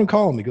 "Pick up the phone and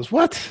call him." He goes,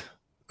 "What?"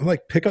 I'm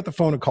like, "Pick up the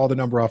phone and call the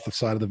number off the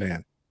side of the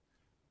van."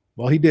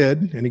 Well, he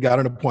did, and he got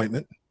an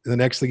appointment. And the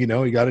next thing you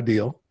know, he got a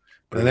deal.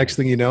 And the next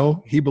thing you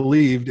know, he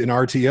believed in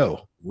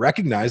RTO,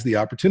 recognized the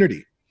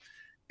opportunity.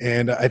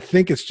 And I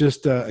think it's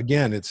just,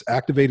 again, it's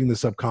activating the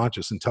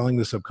subconscious and telling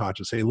the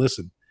subconscious, hey,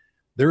 listen,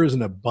 there is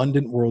an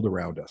abundant world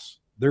around us.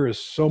 There is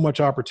so much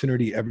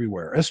opportunity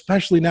everywhere,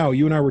 especially now.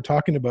 You and I were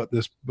talking about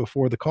this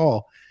before the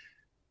call.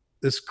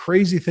 This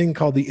crazy thing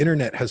called the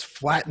internet has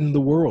flattened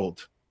the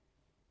world.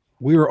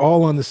 We are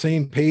all on the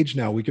same page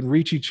now. We can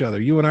reach each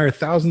other. You and I are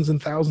thousands and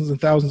thousands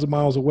and thousands of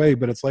miles away,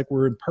 but it's like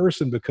we're in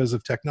person because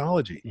of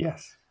technology.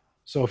 Yes.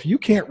 So if you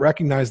can't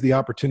recognize the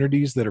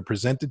opportunities that are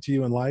presented to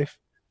you in life,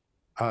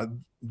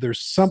 there's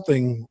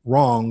something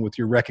wrong with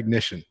your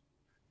recognition.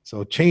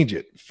 So change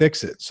it,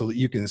 fix it, so that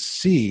you can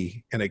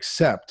see and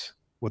accept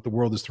what the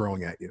world is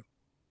throwing at you.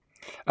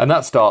 And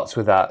that starts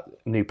with that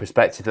new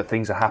perspective that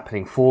things are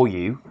happening for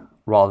you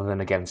rather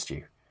than against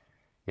you.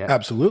 Yeah,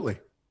 absolutely.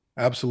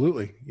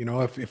 Absolutely.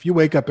 If you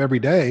wake up every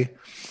day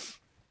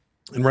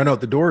and run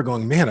out the door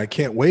going, man, I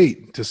can't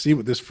wait to see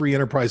what this free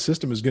enterprise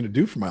system is going to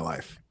do for my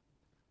life.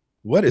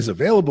 What is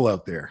available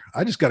out there?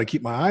 I just got to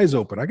keep my eyes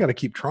open. I got to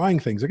keep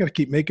trying things. I got to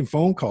keep making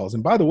phone calls.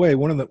 And by the way,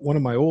 one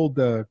of my old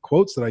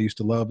quotes that I used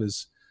to love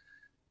is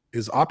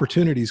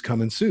opportunities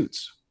come in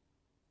suits.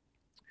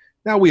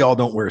 Now, we all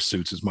don't wear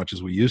suits as much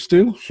as we used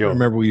to. Sure. I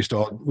remember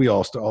we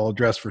all all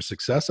dress for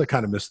success. I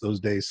kind of miss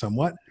those days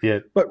somewhat. Yeah.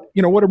 But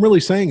what I'm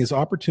really saying is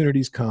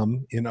opportunities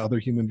come in other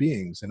human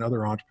beings and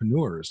other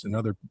entrepreneurs and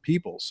other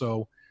people.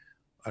 So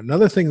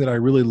another thing that I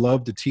really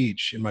love to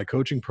teach in my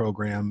coaching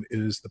program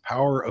is the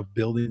power of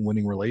building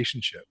winning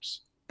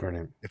relationships.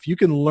 Brilliant. If you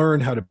can learn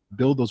how to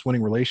build those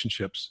winning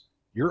relationships,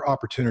 your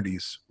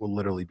opportunities will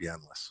literally be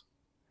endless.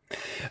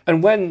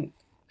 And when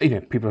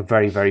people are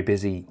very, very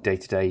busy day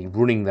to day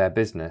running their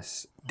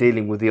business,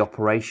 dealing with the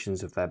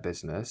operations of their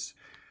business,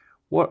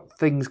 what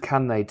things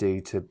can they do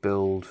to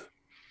build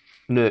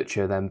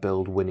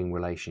winning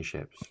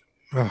relationships?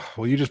 Oh,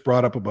 well, you just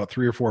brought up about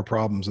 3 or 4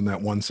 problems in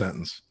that one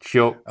sentence.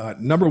 Sure.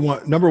 Number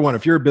one,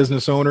 if you're a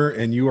business owner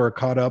and you are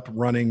caught up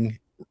running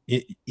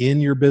in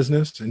your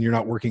business and you're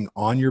not working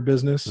on your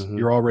business, mm-hmm.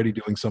 you're already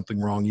doing something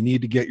wrong. You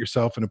need to get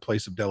yourself in a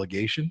place of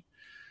delegation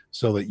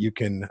so that you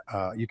can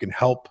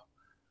help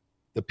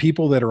the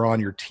people that are on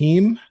your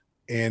team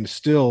and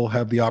still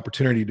have the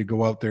opportunity to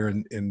go out there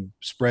and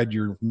spread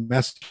your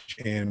message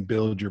and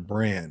build your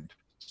brand.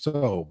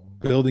 So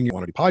building, you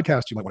want to do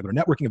podcasts, you might want to do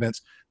networking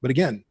events, but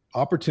again,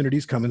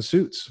 opportunities come in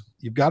suits.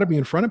 You've got to be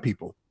in front of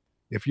people.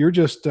 If you're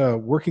just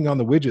working on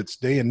the widgets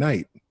day and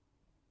night,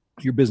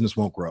 your business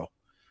won't grow.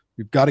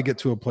 You've got to get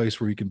to a place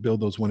where you can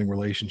build those winning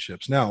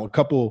relationships. Now, a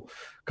couple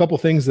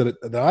things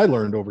that I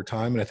learned over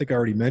time, and I think I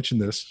already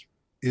mentioned this,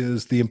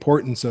 is the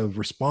importance of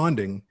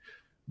responding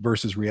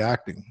versus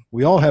reacting.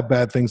 We all have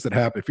bad things that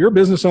happen. If you're a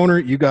business owner,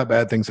 you got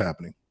bad things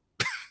happening.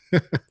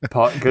 Right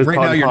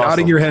now, you're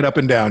nodding your head up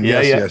and down.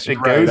 Yes.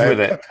 It goes with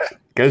it.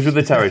 Goes with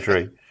the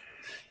territory.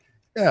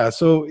 Yeah.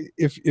 So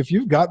if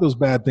you've got those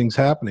bad things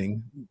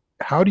happening,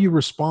 how do you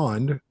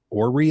respond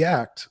or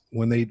react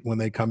when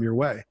they come your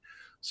way?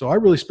 So I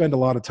really spend a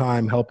lot of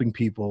time helping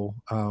people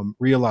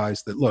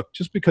realize that, look,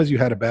 just because you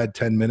had a bad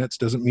 10 minutes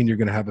doesn't mean you're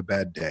going to have a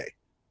bad day.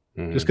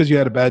 Mm-hmm. Just because you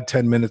had a bad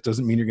 10 minutes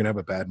doesn't mean you're going to have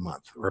a bad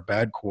month or a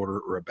bad quarter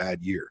or a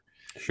bad year.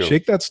 Sure.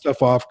 Shake that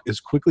stuff off as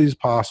quickly as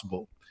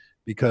possible,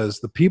 because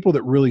the people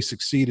that really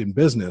succeed in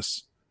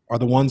business are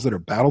the ones that are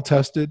battle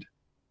tested.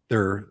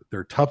 They're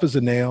tough as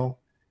a nail,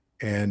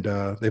 and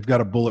they've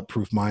got a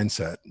bulletproof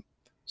mindset.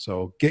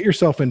 So get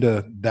yourself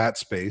into that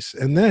space,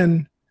 and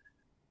then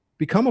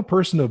become a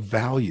person of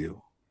value.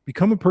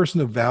 Become a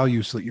person of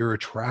value so that you're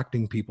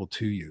attracting people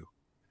to you.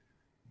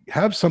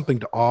 Have something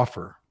to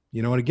offer.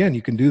 And again,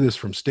 you can do this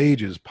from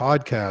stages,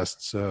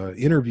 podcasts,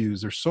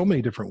 interviews. There's so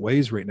many different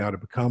ways right now to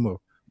become a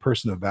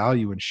person of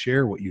value and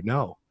share what you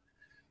know.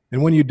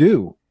 And when you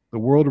do, the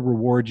world will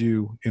reward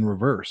you in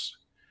reverse.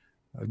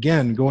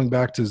 Again, going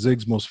back to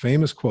Zig's most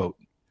famous quote,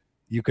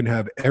 you can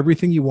have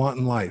everything you want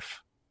in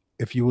life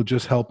if you will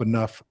just help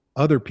enough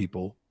other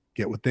people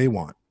get what they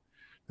want.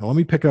 Now, let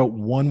me pick out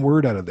one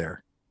word out of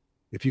there.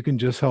 If you can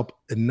just help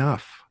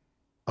enough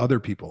other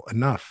people,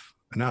 enough.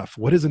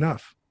 What is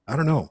enough? I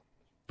don't know.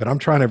 But I'm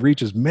trying to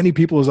reach as many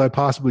people as I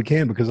possibly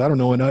can because I don't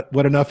know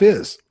what enough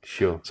is.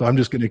 Sure. So I'm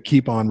just going to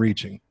keep on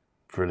reaching.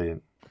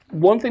 Brilliant.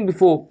 One thing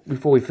before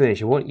we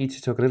finish, I want you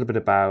to talk a little bit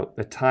about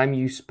the time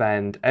you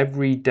spend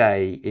every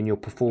day in your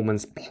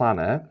performance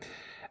planner,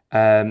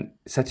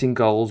 setting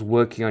goals,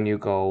 working on your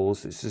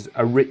goals. This is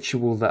a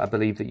ritual that I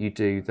believe that you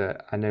do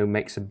that I know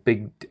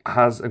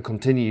has and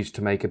continues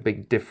to make a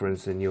big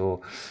difference in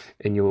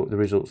the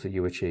results that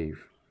you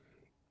achieve.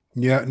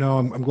 Yeah, no,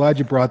 I'm glad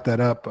you brought that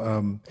up.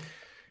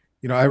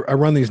 I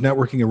run these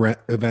networking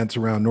events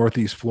around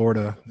Northeast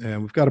Florida,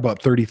 and we've got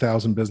about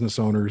 30,000 business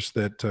owners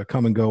that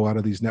come and go out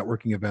of these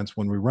networking events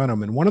when we run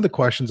them. And one of the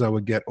questions I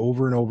would get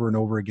over and over and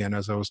over again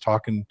as I was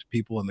talking to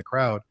people in the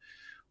crowd,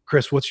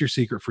 Chris, what's your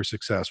secret for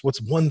success?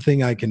 What's one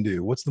thing I can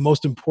do? What's the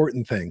most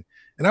important thing?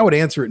 And I would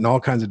answer it in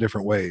all kinds of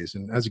different ways.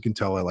 And as you can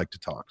tell, I like to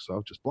talk. So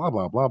I'll just blah,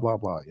 blah, blah, blah,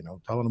 blah,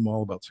 telling them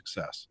all about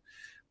success.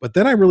 But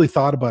then I really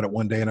thought about it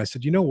one day and I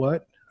said, you know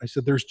what? I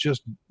said,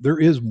 there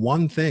is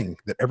one thing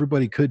that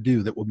everybody could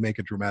do that would make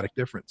a dramatic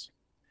difference.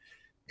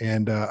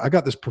 And I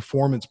got this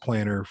performance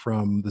planner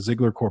from the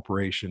Ziegler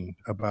Corporation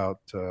about,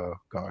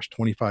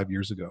 25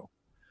 years ago.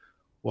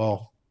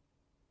 Well,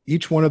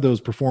 each one of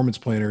those performance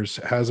planners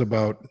has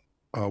about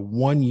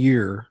 1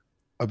 year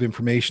of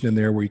information in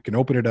there where you can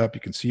open it up,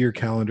 you can see your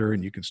calendar,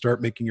 and you can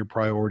start making your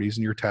priorities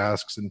and your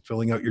tasks and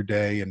filling out your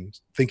day and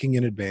thinking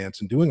in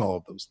advance and doing all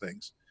of those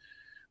things.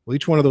 Well,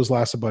 each one of those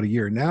lasts about a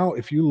year. Now,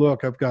 if you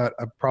look, I've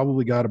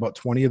probably got about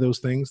 20 of those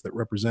things that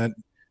represent,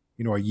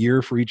 a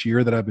year for each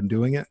year that I've been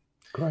doing it.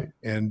 Great.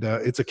 And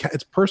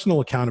it's personal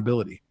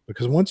accountability,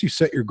 because once you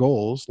set your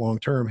goals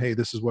long-term, hey,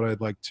 this is what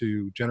I'd like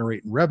to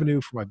generate in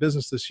revenue for my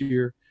business this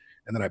year.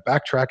 And then I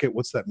backtrack it.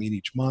 What's that mean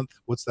each month?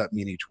 What's that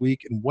mean each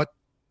week? And what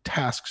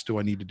tasks do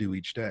I need to do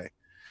each day?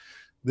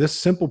 This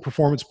simple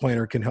performance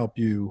planner can help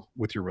you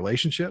with your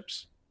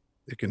relationships.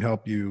 It can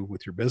help you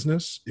with your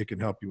business. It can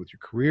help you with your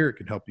career. It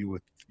can help you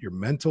with your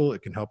mental.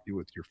 It can help you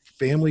with your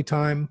family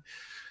time.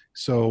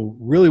 So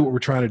really what we're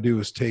trying to do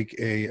is take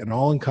an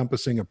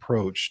all-encompassing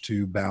approach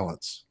to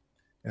balance.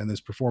 And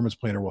this performance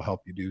planner will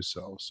help you do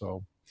so.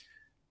 So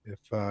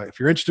if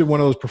you're interested in one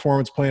of those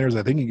performance planners,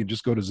 I think you can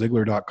just go to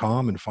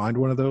Ziegler.com and find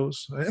one of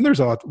those. And there's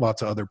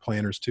lots of other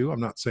planners too.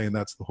 I'm not saying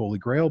that's the holy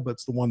grail, but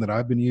it's the one that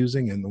I've been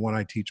using and the one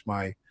I teach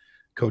my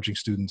coaching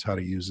students how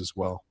to use as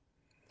well.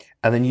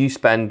 And then you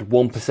spend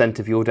 1%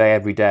 of your day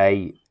every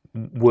day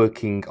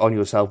working on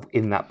yourself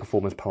in that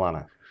performance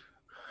planner.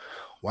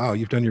 Wow,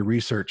 you've done your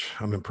research.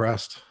 I'm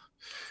impressed.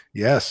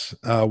 Yes,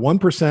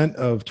 1%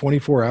 of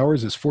 24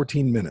 hours is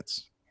 14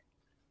 minutes.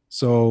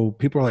 So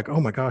people are like,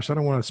 oh my gosh, I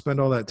don't want to spend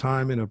all that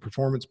time in a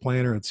performance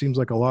planner. It seems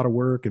like a lot of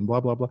work and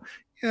blah, blah, blah.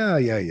 Yeah.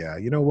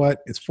 You know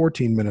what? It's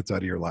 14 minutes out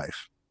of your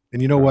life.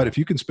 And you know what? If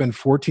you can spend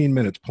 14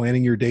 minutes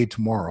planning your day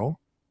tomorrow,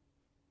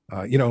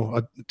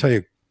 I'll tell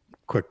you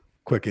a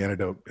quick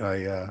anecdote.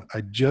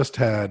 I just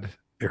had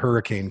a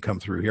hurricane come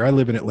through here. I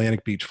live in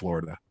Atlantic Beach,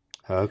 Florida.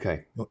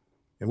 Okay.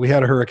 And we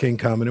had a hurricane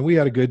coming, and we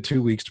had a good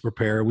 2 weeks to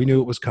prepare. We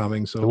knew it was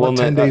coming. So the one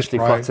that 10 days actually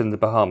flattened the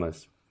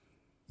Bahamas.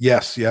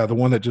 Yes, yeah, the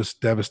one that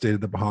just devastated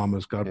the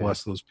Bahamas. God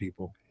bless those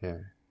people. Yeah.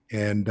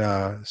 And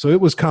so it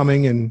was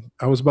coming, and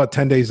I was about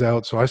 10 days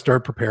out. So I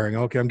started preparing.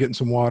 Okay, I'm getting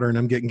some water, and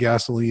I'm getting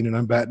gasoline, and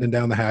I'm battening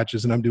down the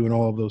hatches, and I'm doing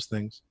all of those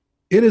things.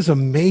 It is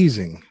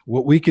amazing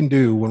what we can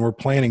do when we're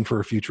planning for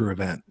a future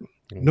event.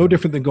 Mm-hmm. No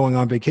different than going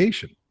on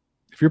vacation.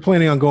 If you're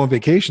planning on going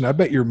vacation, I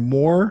bet you're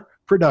more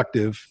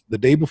productive the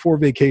day before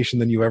vacation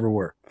than you ever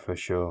were. For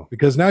sure.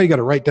 Because now you got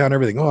to write down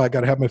everything. Oh, I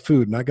got to have my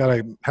food, and I got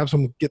to have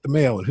someone get the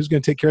mail, and who's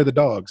going to take care of the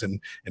dogs, and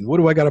what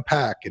do I got to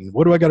pack, and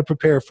what do I got to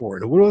prepare for,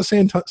 and what do I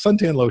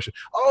suntan lotion?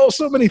 Oh,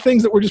 so many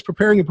things that we're just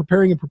preparing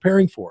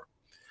for.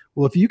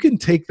 Well, if you can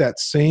take that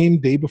same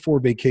day before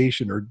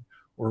vacation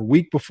or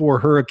week before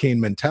hurricane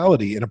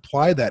mentality and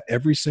apply that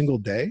every single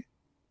day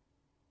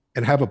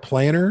and have a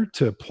planner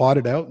to plot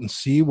it out and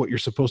see what you're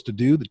supposed to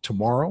do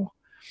tomorrow,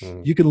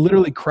 you can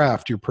literally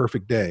craft your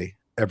perfect day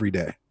every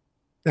day.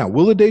 Now,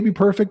 will the day be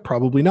perfect?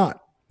 Probably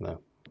not. No.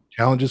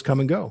 Challenges come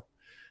and go.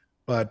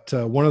 But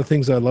one of the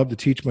things I love to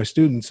teach my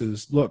students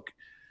is, look,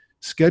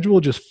 schedule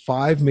just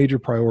 5 major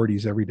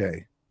priorities every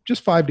day,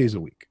 just 5 days a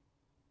week.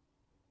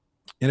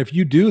 And if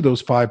you do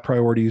those 5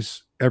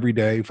 priorities every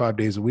day, 5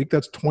 days a week,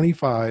 that's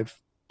 25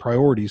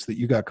 priorities that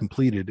you got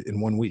completed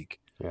in 1 week.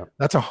 Yeah.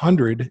 That's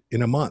 100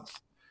 in a month.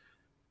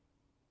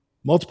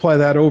 Multiply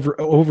that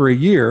over a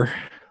year.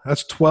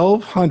 That's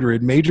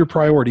 1,200 major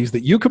priorities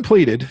that you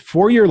completed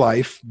for your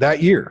life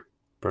that year.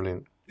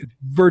 Brilliant. It's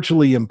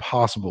virtually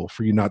impossible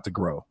for you not to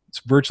grow. It's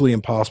virtually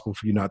impossible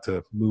for you not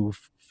to move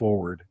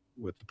forward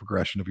with the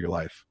progression of your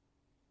life.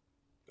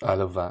 I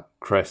love that,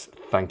 Chris.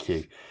 Thank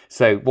you.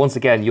 So once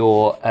again,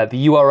 your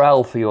the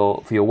URL for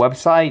your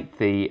website,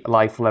 the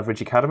Life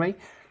Leverage Academy.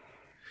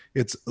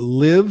 It's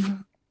live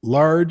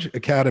Large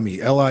Academy,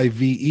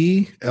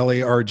 LIVELARGE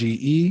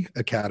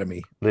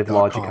Academy. Live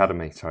Large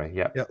Academy. Sorry.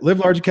 Yeah. Live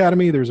Large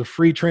Academy. There's a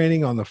free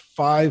training on the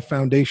 5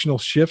 foundational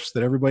shifts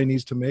that everybody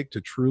needs to make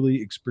to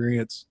truly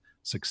experience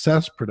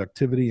success,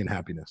 productivity, and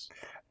happiness.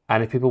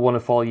 And if people want to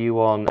follow you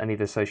on any of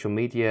the social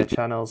media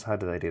channels, how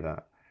do they do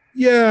that?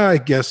 Yeah, I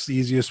guess the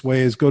easiest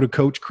way is go to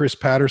Coach Chris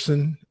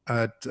Patterson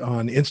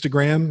on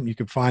Instagram. You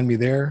can find me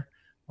there.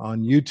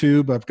 On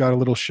YouTube, I've got a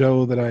little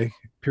show that I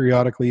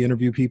periodically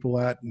interview people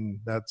at, and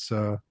that's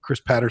Chris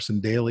Patterson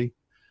Daily.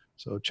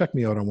 So check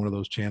me out on one of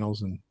those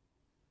channels, and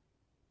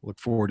look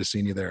forward to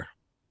seeing you there.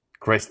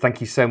 Chris, thank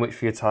you so much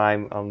for your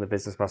time on the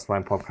Business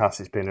Mastermind podcast.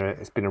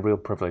 It's been a real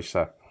privilege,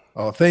 sir.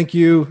 Oh, thank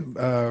you.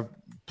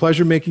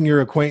 Pleasure making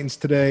your acquaintance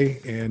today,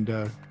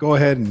 and go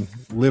ahead and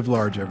live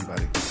large,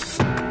 everybody.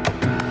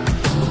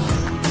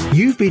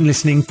 You've been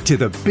listening to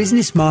the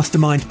Business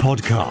Mastermind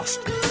podcast.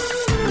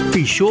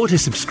 Be sure to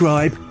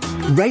subscribe,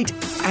 rate,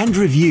 and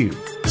review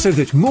so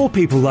that more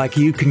people like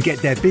you can get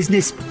their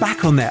business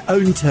back on their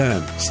own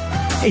terms,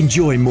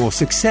 enjoy more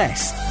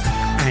success,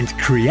 and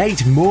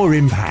create more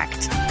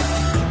impact.